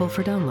available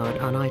for download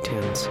on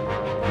iTunes.